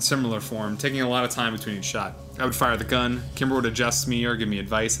afternoon in similar form, taking a lot of time between each shot. I would fire the gun, Kimber would adjust me or give me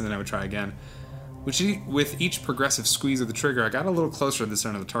advice, and then I would try again. With each progressive squeeze of the trigger, I got a little closer to the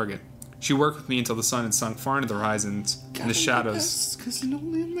center of the target. She worked with me until the sun had sunk far into the horizons and the shadows. Because you're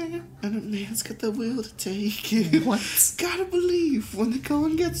only a man, and a man's got the will to take it. What? Gotta believe when the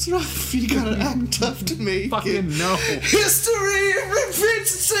going gets rough, you gotta act tough to make Fucking it. no. History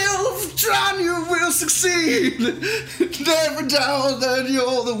repeats itself, try and you will succeed. Never doubt that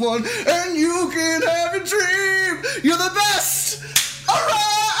you're the one, and you can have a dream. You're the best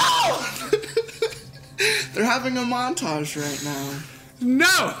around. They're having a montage right now.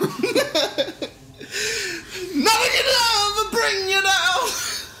 No! Nothing can ever bring you down.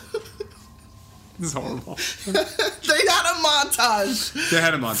 This is horrible. They had a montage. They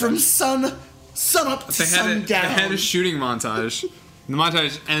had a montage. From sun up to sundown. They had a shooting montage The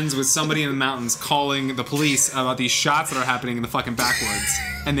montage ends with somebody in the mountains calling the police about these shots that are happening in the fucking backwoods.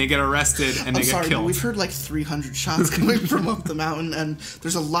 And they get arrested and they get killed. We've heard like 300 shots coming from up the mountain, and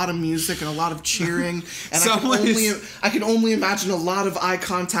there's a lot of music and a lot of cheering. And I can only imagine a lot of eye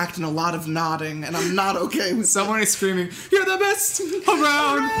contact and a lot of nodding, and I'm not okay with someone is screaming, "You're the best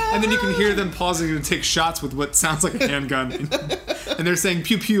around!" And then you can hear them pausing to take shots with what sounds like a handgun. And they're saying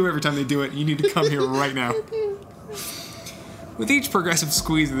pew pew every time they do it. You need to come here right now. With each progressive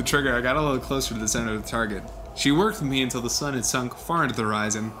squeeze of the trigger, I got a little closer to the center of the target. She worked with me until the sun had sunk far into the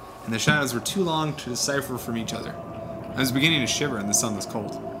horizon, and the shadows were too long to decipher from each other. I was beginning to shiver, and the sun was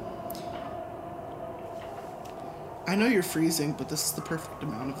cold. I know you're freezing, but this is the perfect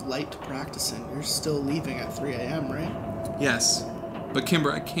amount of light to practice in. You're still leaving at 3 a.m., right? Yes. But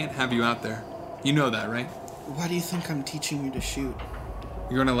Kimber, I can't have you out there. You know that, right? Why do you think I'm teaching you to shoot?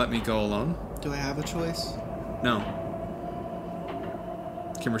 You're gonna let me go alone? Do I have a choice? No.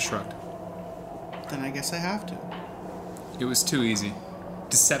 Kimber shrugged. Then I guess I have to. It was too easy.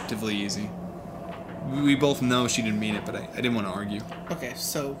 Deceptively easy. We both know she didn't mean it, but I didn't want to argue. Okay,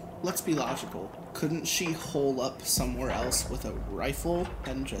 so let's be logical. Couldn't she hole up somewhere else with a rifle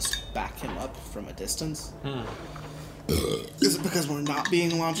and just back him up from a distance? Is it because we're not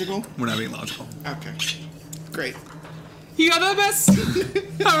being logical? We're not being logical. Okay. Great. You got the best!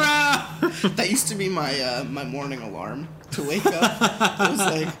 Hurrah! That used to be my my morning alarm to wake up. It was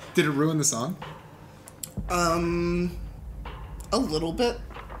like... Did it ruin the song? A little bit.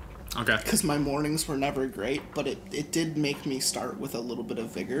 Okay. Because my mornings were never great, but it did make me start with a little bit of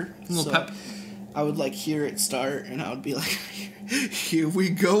vigor. A little pep. I would like hear it start, and I would be like, "Here we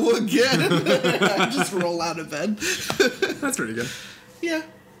go again!" I'd just roll out of bed. That's pretty good. Yeah.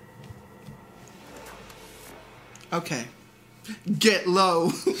 Okay. Get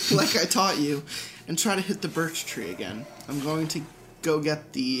low, like I taught you, and try to hit the birch tree again. I'm going to go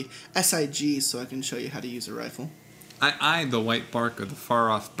get the SIG so I can show you how to use a rifle. I eyed the white bark of the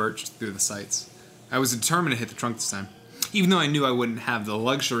far-off birch through the sights. I was determined to hit the trunk this time. Even though I knew I wouldn't have the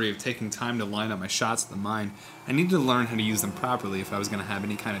luxury of taking time to line up my shots at the mine, I needed to learn how to use them properly if I was going to have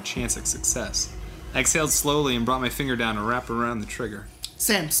any kind of chance at success. I exhaled slowly and brought my finger down to wrap around the trigger.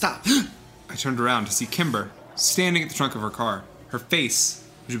 Sam, stop! I turned around to see Kimber, standing at the trunk of her car. Her face,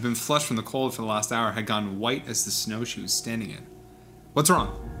 which had been flushed from the cold for the last hour, had gone white as the snow she was standing in. What's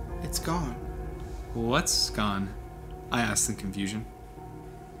wrong? It's gone. What's gone? I asked in confusion.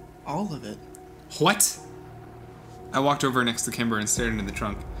 All of it. What? I walked over next to Kimber and stared into the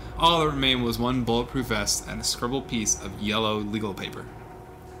trunk. All that remained was one bulletproof vest and a scribbled piece of yellow legal paper.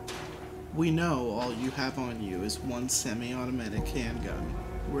 We know all you have on you is one semi-automatic handgun.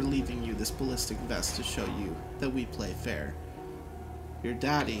 We're leaving you this ballistic vest to show you that we play fair. Your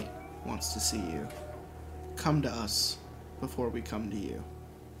daddy wants to see you. Come to us before we come to you.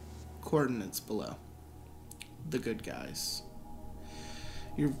 Coordinates below. The good guys.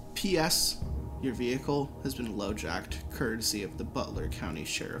 Your P.S. Your vehicle has been low-jacked, courtesy of the Butler County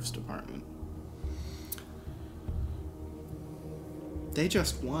Sheriff's Department. They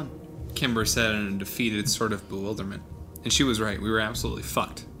just won. Kimber said in a defeated sort of bewilderment. And she was right. We were absolutely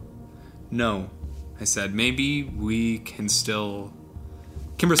fucked. No, I said. Maybe we can still...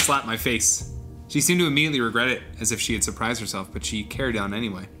 Kimber slapped my face. She seemed to immediately regret it, as if she had surprised herself, but she carried on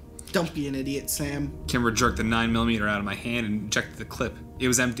anyway. Don't be an idiot, Sam. Kimber jerked the 9mm out of my hand and ejected the clip. It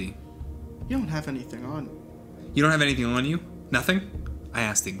was empty. You don't have anything on. You don't have anything on you? Nothing? I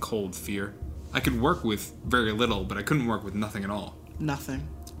asked in cold fear. I could work with very little, but I couldn't work with nothing at all. Nothing.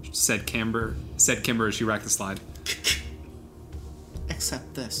 Said Kimber as she racked the slide.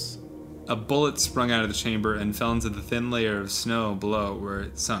 Except this. A bullet sprung out of the chamber and fell into the thin layer of snow below where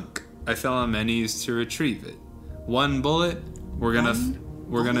it sunk. I fell on my knees to retrieve it. One bullet. We're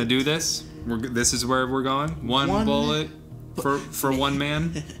gonna do this. This is where we're going. One bullet for one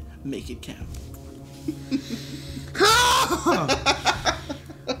man. Make it count.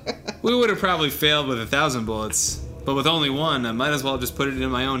 We would have probably failed with 1,000 bullets, but with only one, I might as well just put it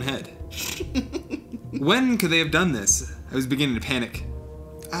in my own head. When could they have done this? I was beginning to panic.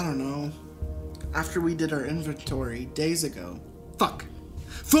 I don't know. After we did our inventory days ago. Fuck!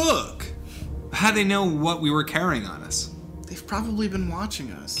 How'd they know what we were carrying on us? They've probably been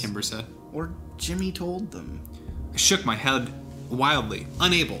watching us. Kimber said. Or Jimmy told them. I shook my head wildly,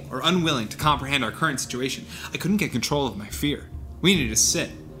 unable or unwilling to comprehend our current situation. I couldn't get control of my fear. We needed to sit.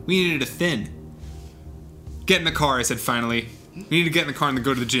 We needed to thin. Get in the car, I said finally. We need to get in the car and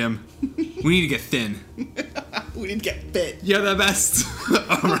go to the gym. We need to get thin. We need to get fit. You're the best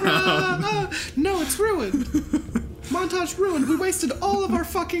around. No, it's ruined. Montage ruined. We wasted all of our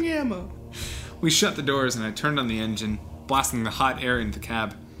fucking ammo. We shut the doors and I turned on the engine, blasting the hot air into the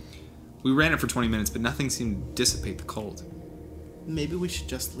cab. We ran it for 20 minutes, but nothing seemed to dissipate the cold. Maybe we should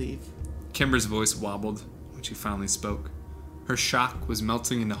just leave. Kimber's voice wobbled when she finally spoke. Her shock was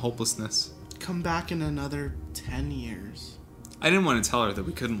melting into hopelessness. Come back in another 10 years. I didn't want to tell her that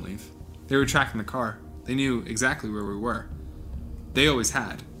we couldn't leave. They were tracking the car. They knew exactly where we were. They always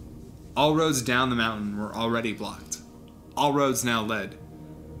had. All roads down the mountain were already blocked. All roads now led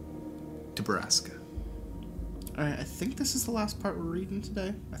to Borrasca. Alright, I think this is the last part we're reading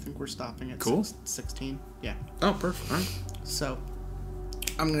today. I think we're stopping at Cool. 16. Yeah. Oh, perfect. All right. So,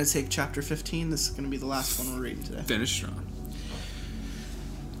 I'm going to take chapter 15. This is going to be the last one we're reading today. Finish strong.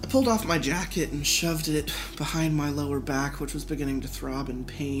 I pulled off my jacket and shoved it behind my lower back, which was beginning to throb in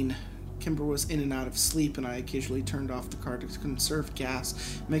pain. Kimber was in and out of sleep, and I occasionally turned off the car to conserve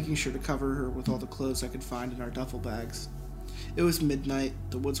gas, making sure to cover her with all the clothes I could find in our duffel bags. It was midnight,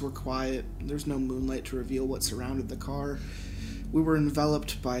 the woods were quiet, there's no moonlight to reveal what surrounded the car. We were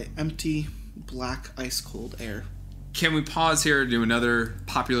enveloped by empty, black, ice-cold air. Can we pause here to do another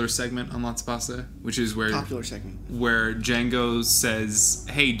popular segment on Lots of Pasta? Which is where Popular segment. where Django says,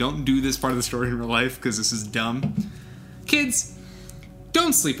 hey, don't do this part of the story in real life because this is dumb. Kids,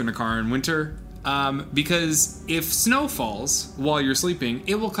 don't sleep in a car in winter because if snow falls while you're sleeping,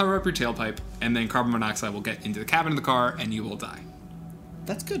 it will cover up your tailpipe and then carbon monoxide will get into the cabin of the car and you will die.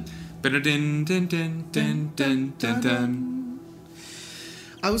 That's good. Dun, dun, dun, dun, dun, dun, dun.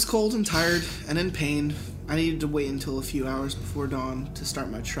 I was cold and tired and in pain. I needed to wait until a few hours before dawn to start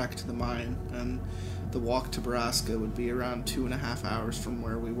my trek to the mine, and the walk to Borrasca would be around 2.5 hours from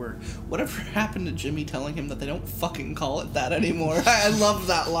where we were. Whatever happened to Jimmy telling him that they don't fucking call it that anymore? I love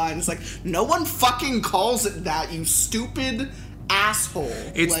that line. It's like, no one fucking calls it that, you stupid asshole.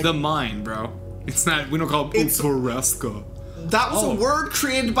 It's like, the mine, bro. It's not, we don't call it Borrasca. That was a word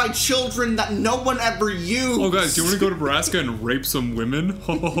created by children that no one ever used. Oh, guys, do you want to go to Borrasca and rape some women?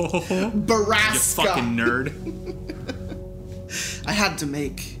 Borrasca. You fucking nerd.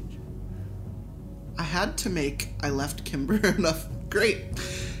 I left Kimber enough. Great.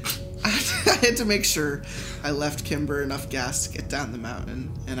 I had to make sure I left Kimber enough gas to get down the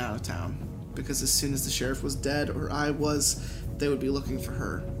mountain and out of town. Because as soon as the sheriff was dead, or I was, they would be looking for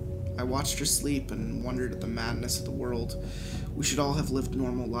her. I watched her sleep and wondered at the madness of the world. We should all have lived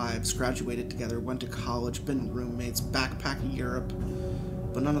normal lives, graduated together, went to college, been roommates, backpacking Europe.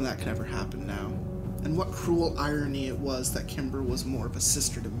 But none of that could ever happen now. And what cruel irony it was that Kimber was more of a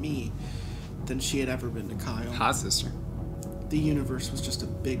sister to me than she had ever been to Kyle. Hot sister. The universe was just a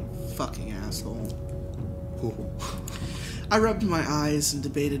big fucking asshole. I rubbed my eyes and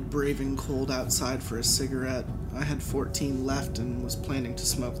debated braving cold outside for a cigarette. I had 14 left and was planning to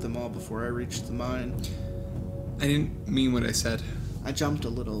smoke them all before I reached the mine. I didn't mean what I said. I jumped a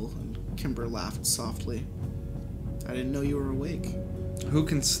little, and Kimber laughed softly. I didn't know you were awake. Who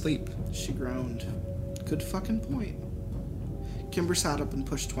can sleep? She groaned. Good fucking point. Kimber sat up and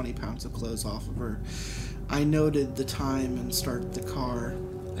pushed 20 pounds of clothes off of her. I noted the time and started the car.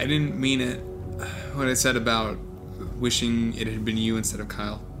 I didn't mean it. What I said about wishing it had been you instead of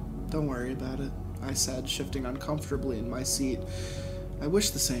Kyle. Don't worry about it, I said, shifting uncomfortably in my seat. I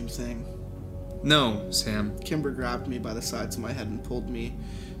wish the same thing. No, Sam. Kimber grabbed me by the sides of my head and pulled me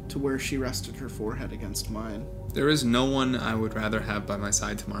to where she rested her forehead against mine. There is no one I would rather have by my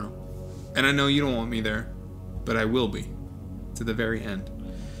side tomorrow. And I know you don't want me there, but I will be. To the very end.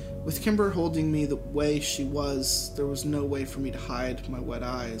 With Kimber holding me the way she was, there was no way for me to hide my wet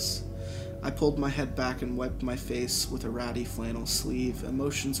eyes. I pulled my head back and wiped my face with a ratty flannel sleeve.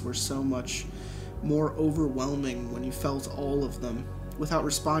 Emotions were so much more overwhelming when you felt all of them. Without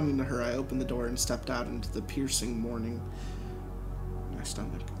responding to her, I opened the door and stepped out into the piercing morning. My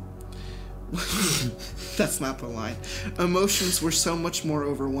stomach. That's not the line. Emotions were so much more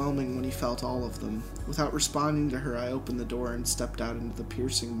overwhelming when you felt all of them. Without responding to her, I opened the door and stepped out into the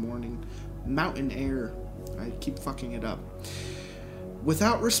piercing morning. Mountain air. I keep fucking it up.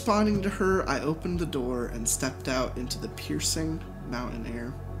 Without responding to her, I opened the door and stepped out into the piercing mountain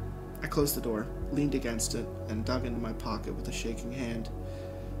air. I closed the door, leaned against it, and dug into my pocket with a shaking hand.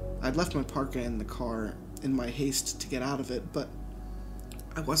 I'd left my parka in the car in my haste to get out of it, but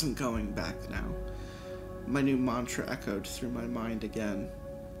I wasn't going back now. My new mantra echoed through my mind again.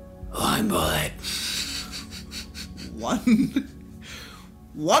 One bullet.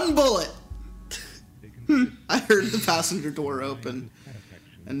 One bullet! I heard the passenger door open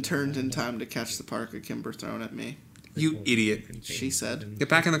and turned in time to catch the parka Kimber thrown at me. You idiot. She said. Get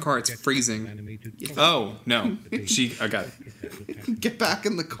back in the car, it's freezing. Oh, no. I got it. Get back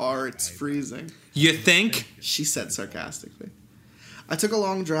in the car, it's freezing. You think? She said sarcastically. I took a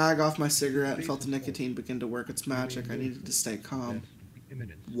long drag off my cigarette and felt the nicotine begin to work its magic. I needed to stay calm.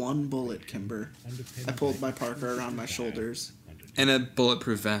 One bullet, Kimber. I pulled my parka around my shoulders. And a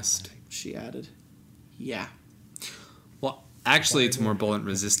bulletproof vest. She added. Yeah. Well, actually, it's more bullet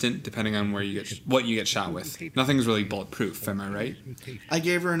resistant, depending on where you get what you get shot with. Nothing's really bulletproof, am I right? I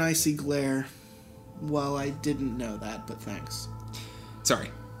gave her an icy glare. Well, I didn't know that, but thanks. Sorry.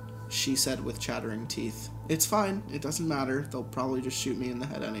 She said with chattering teeth. It's fine. It doesn't matter. They'll probably just shoot me in the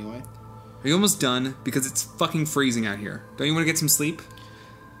head anyway. Are you almost done? Because it's fucking freezing out here. Don't you want to get some sleep?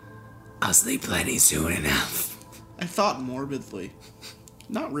 I'll sleep plenty soon enough. I thought morbidly.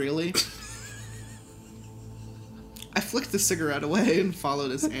 Not really. I flicked the cigarette away and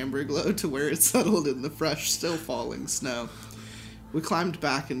followed its amber glow to where it settled in the fresh, still falling snow. We climbed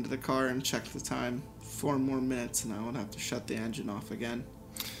back into the car and checked the time. 4 more minutes and I would have to shut the engine off again.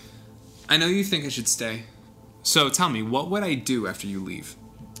 I know you think I should stay. So tell me, what would I do after you leave?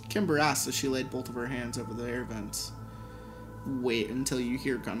 Kimber asked as she laid both of her hands over the air vents. Wait until you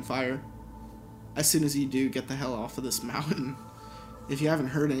hear gunfire. As soon as you do, get the hell off of this mountain. If you haven't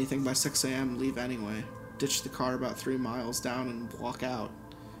heard anything by 6 a.m., leave anyway. Ditch the car about 3 miles down and walk out.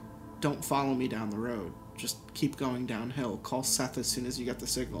 Don't follow me down the road. Just keep going downhill. Call Seth as soon as you get the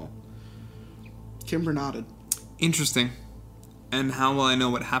signal. Kimber nodded. Interesting. And how will I know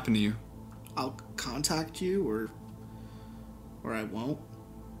what happened to you? I'll contact you, or I won't.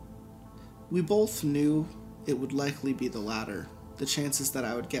 We both knew it would likely be the latter. The chances that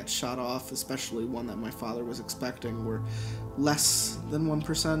I would get shot off, especially one that my father was expecting, were less than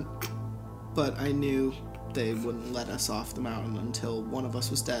 1%, but I knew they wouldn't let us off the mountain until one of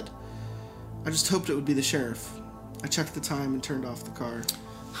us was dead. I just hoped it would be the sheriff. I checked the time and turned off the car.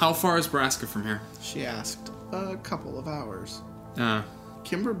 How far is Borrasca from here? She asked. A couple of hours. Ah.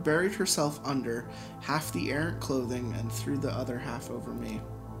 Kimber buried herself under half the errant clothing and threw the other half over me.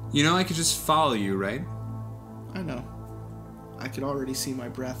 You know I could just follow you, right? I know. I could already see my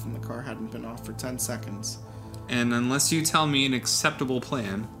breath and the car hadn't been off for 10 seconds. And unless you tell me an acceptable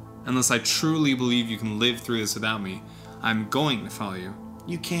plan, unless I truly believe you can live through this without me, I'm going to follow you.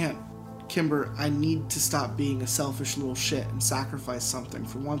 You can't. Kimber, I need to stop being a selfish little shit and sacrifice something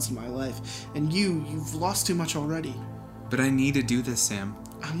for once in my life. And you've lost too much already. But I need to do this, Sam.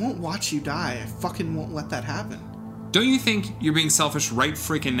 I won't watch you die. I fucking won't let that happen. Don't you think you're being selfish right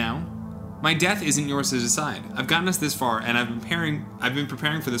freaking now? My death isn't yours to decide. I've gotten us this far, and I've been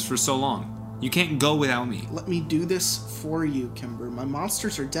preparing for this for so long. You can't go without me. Let me do this for you, Kimber. My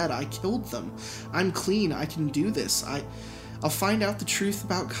monsters are dead. I killed them. I'm clean. I can do this. I'll find out the truth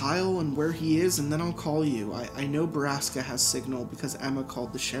about Kyle and where he is, and then I'll call you. I know Borrasca has signal because Emma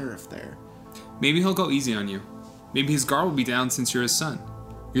called the sheriff there. Maybe he'll go easy on you. Maybe his guard will be down since you're his son.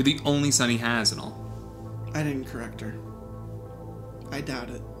 You're the only son he has and all. I didn't correct her. I doubt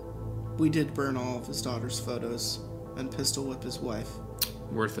it. We did burn all of his daughter's photos and pistol whip his wife.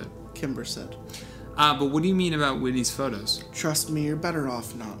 Worth it. Kimber said. But what do you mean about Whitney's photos? Trust me, you're better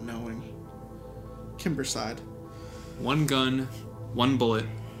off not knowing. Kimber sighed. 1 gun, 1 bullet,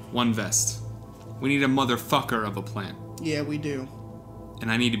 1 vest. We need a motherfucker of a plan. Yeah, we do. And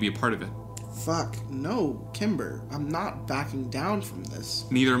I need to be a part of it. Fuck, no, Kimber. I'm not backing down from this.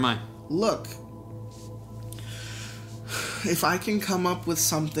 Neither am I. Look, if I can come up with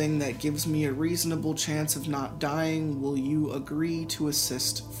something that gives me a reasonable chance of not dying, will you agree to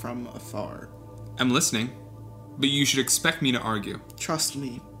assist from afar? I'm listening, but you should expect me to argue. Trust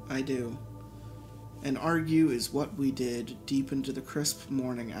me, I do. And argue is what we did deep into the crisp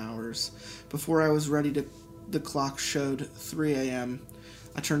morning hours. Before I was ready to... The clock showed 3 a.m.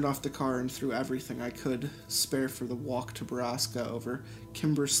 I turned off the car and threw everything I could spare for the walk to Borrasca over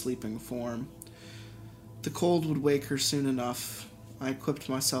Kimber's sleeping form. The cold would wake her soon enough. I equipped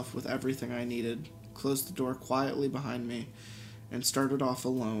myself with everything I needed, closed the door quietly behind me, and started off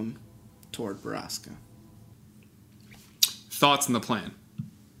alone toward Borrasca. Thoughts on the plan?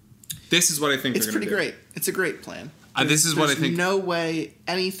 This is what I think It's they're going to do. pretty great. It's a great plan. This is what I think. There's no way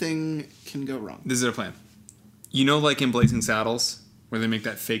anything can go wrong. This is their plan. You know, like in Blazing Saddles, where they make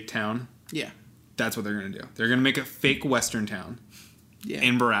that fake town? Yeah. That's what they're going to do. They're going to make a fake western town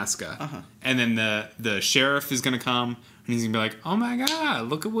in Borrasca. Uh-huh. And then the sheriff is going to come, and he's going to be like, oh my god,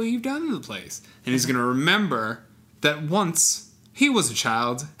 look at what you've done to the place. And he's going to remember that once he was a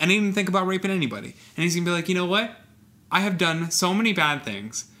child, and he didn't think about raping anybody. And he's going to be like, you know what? I have done so many bad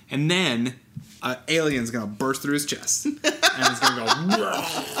things. And then an alien's going to burst through his chest. And it's going to go...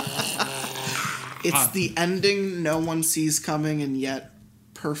 It's the ending no one sees coming, and yet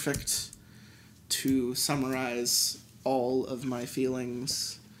perfect to summarize all of my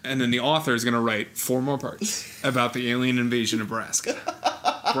feelings And then the author is going to write 4 more parts about the alien invasion of Borrasca.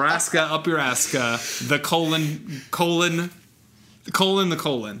 Borrasca up your Yorrasca, the colon.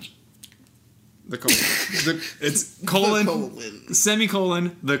 It's colon,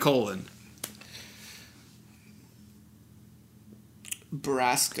 semicolon, the colon.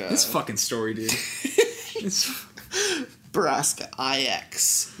 Borrasca. This fucking story, dude. It's... Borrasca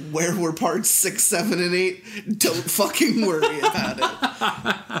IX. Where were parts 6, 7, and 8? Don't fucking worry about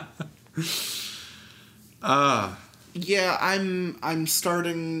it. Yeah, I'm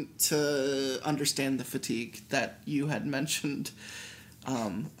starting to understand the fatigue that you had mentioned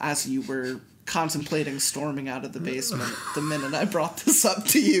as you were contemplating storming out of the basement the minute I brought this up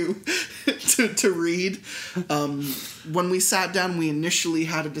to you to read. When we sat down, we initially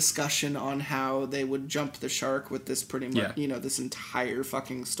had a discussion on how they would jump the shark with this pretty much, this entire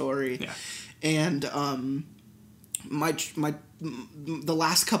fucking story. Yeah. And the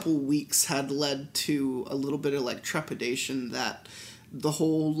last couple weeks had led to a little bit of like trepidation that the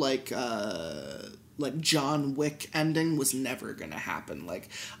whole like John Wick ending was never gonna happen. Like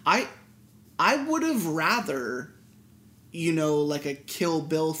I would have rather, like a Kill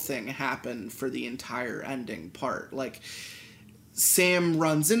Bill thing happen for the entire ending part. Like, Sam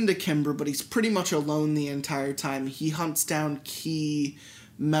runs into Kimber, but he's pretty much alone the entire time. He hunts down key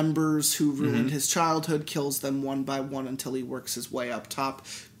members who ruined his childhood, kills them one by one until he works his way up top.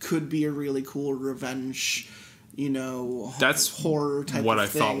 Could be a really cool revenge, that's horror type what of I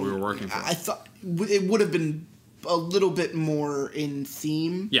thing. thought we were working for. I thought it would have been a little bit more in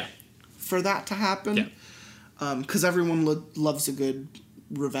theme. Yeah. For that to happen, because everyone loves a good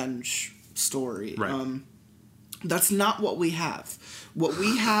revenge story. Right. That's not what we have. What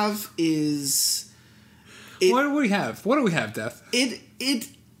we have is... What do we have? What do we have, Death? It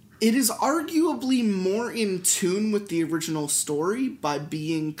is arguably more in tune with the original story by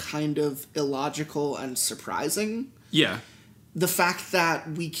being kind of illogical and surprising. Yeah. The fact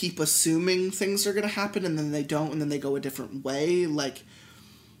that we keep assuming things are going to happen and then they don't and then they go a different way, like...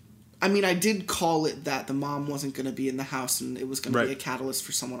 I mean, I did call it that the mom wasn't going to be in the house and it was going to be a catalyst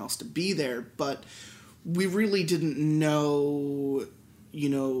for someone else to be there, but we really didn't know,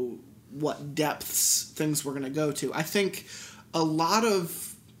 what depths things were going to go to. I think a lot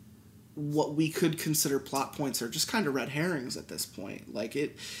of what we could consider plot points are just kind of red herrings at this point. Like,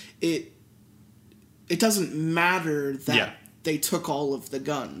 it doesn't matter that they took all of the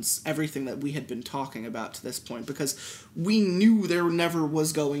guns, everything that we had been talking about to this point, because we knew there never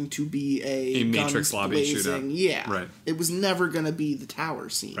was going to be a Matrix lobby shootout. Yeah, right. It was never going to be the tower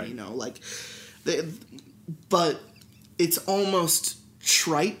scene, but it's almost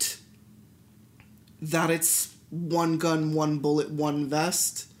trite that it's one gun, one bullet, one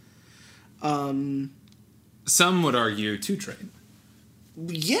vest. Some would argue too trite.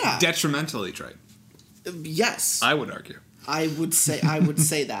 Yeah, detrimentally trite. Yes, I would argue. I would say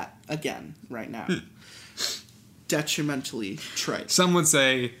that again right now. Detrimentally trite. Some would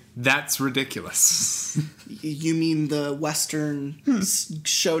say that's ridiculous. You mean the Western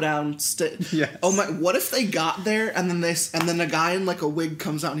showdown? Yes. Oh my! What if they got there and then a guy in like a wig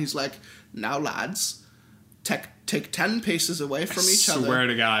comes out and he's like, "Now lads, take 10 paces away from each other. Swear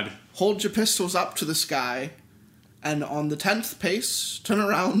to God. Hold your pistols up to the sky, and on the 10th pace, turn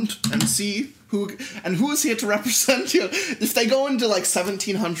around and see." Who is here to represent you? If they go into like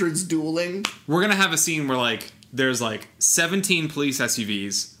 1700s dueling, we're gonna have a scene where like there's like 17 police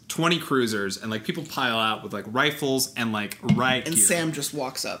SUVs, 20 cruisers, and like people pile out with like rifles and like riot gear. And Sam just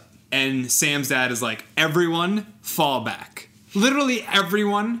walks up. And Sam's dad is like, "Everyone, fall back." Literally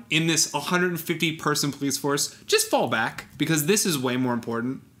everyone in this 150 person police force, just fall back because this is way more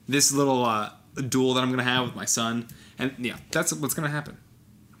important. This little duel that I'm gonna have with my son, and yeah, that's what's gonna happen.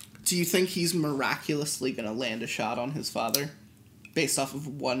 Do you think he's miraculously going to land a shot on his father based off of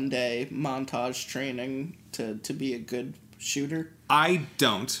one day montage training to be a good shooter? I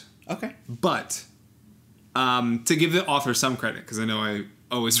don't. Okay. But to give the author some credit, because I know I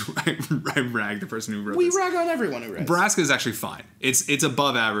always I rag the person who wrote this. We rag on everyone who writes. Borrasca is actually fine. It's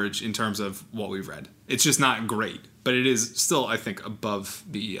above average in terms of what we've read. It's just not great, but it is still, I think, above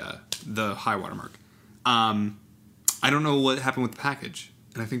the high water mark. I don't know what happened with the package.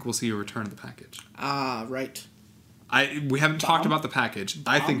 And I think we'll see a return of the package. Ah, right. We haven't talked about the package.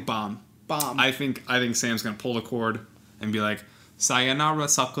 I think bomb. I think Sam's gonna pull the cord and be like, "Sayonara,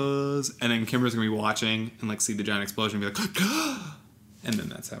 suckers," and then Kimber's gonna be watching and like see the giant explosion and be like, and then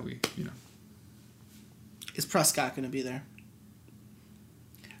that's how we, Is Prescott gonna be there?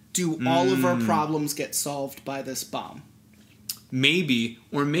 Do all of our problems get solved by this bomb? Maybe,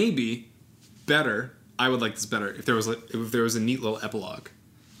 or maybe better. I would like this better if there was a neat little epilogue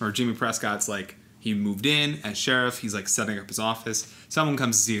or Jimmy Prescott's like, he moved in as sheriff. He's like setting up his office. Someone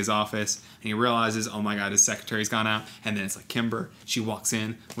comes to see his office, and he realizes, oh my god, his secretary's gone out. And then it's like Kimber. She walks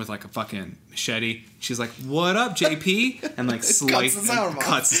in with like a fucking machete. She's like, "What up, JP?" And like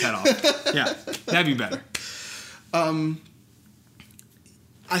cuts his head off. Yeah, that'd be better.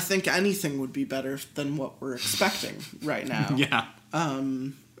 I think anything would be better than what we're expecting right now. Yeah.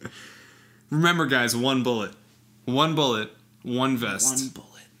 Remember, guys, one bullet, one vest,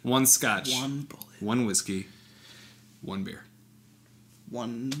 one scotch, one whiskey, one beer,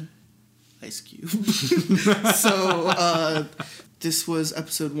 one ice cube. So this was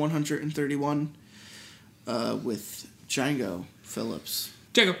episode 131 with Django Phillips.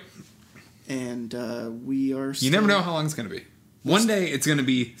 Django. And we are still... You never know how long it's going to be. One day it's going to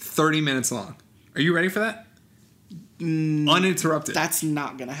be 30 minutes long. Are you ready for that? Uninterrupted. That's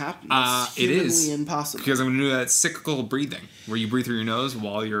not going to happen. It's humanly impossible. Because I'm going to do that cyclical breathing where you breathe through your nose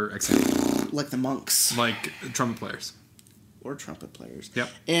while you're exhaling. Like the monks. Like trumpet players. Or trumpet players. Yep.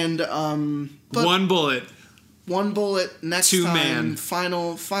 And one bullet. One bullet. Next Two time. man.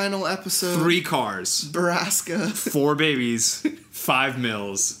 Final episode. 3 cars. Borrasca. 4 babies. 5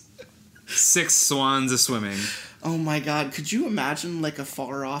 mills. 6 swans a-swimming. Oh my god, could you imagine like a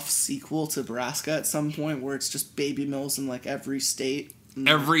far-off sequel to Borrasca at some point where it's just baby mills in like every state?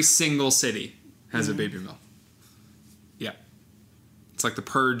 Every single city has a baby mill. Yeah. It's like the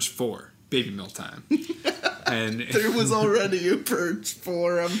Purge 4, baby mill time. And there was already a Purge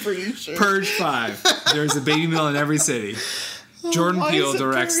 4, I'm pretty sure. Purge 5. There's a baby mill in every city. Jordan Peele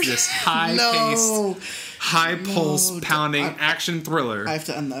directs this high-paced, high-pulse, pounding action thriller. I have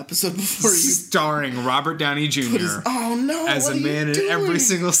to end the episode before you... Starring Robert Downey Jr. As a man in every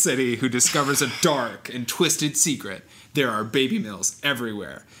single city who discovers a dark and twisted secret. There are baby mills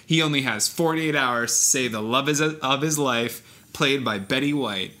everywhere. He only has 48 hours to save the love of his life, played by Betty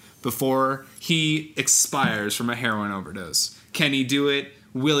White, before he expires from a heroin overdose. Can he do it?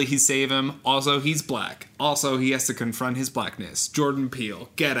 Will he save him? Also, he's black. Also, he has to confront his blackness. Jordan Peele,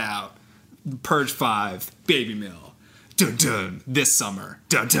 Get Out, Purge 5, Baby Mill. Dun dun. This summer.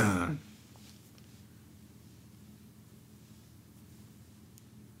 Dun dun.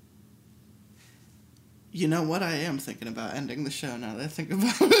 You know what? I am thinking about ending the show now that I think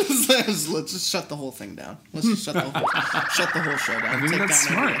about it. Let's just shut the whole thing down. Let's just shut the whole show down. I think that's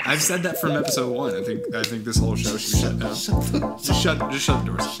smart. I've said that from episode 1. I think this whole show should be shut down. Just shut the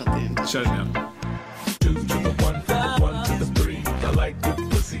doors. Shut it down. 2 to the 1, 1 to the 3. I like good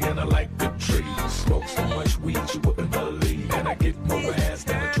pussy and I like good trees. Smoke so much weed you wouldn't believe, and I get more ass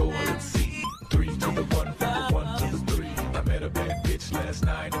than a toilet seat. 3 to the 1, 1 to the 3. I met a bad bitch last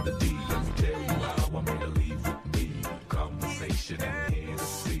night in the D.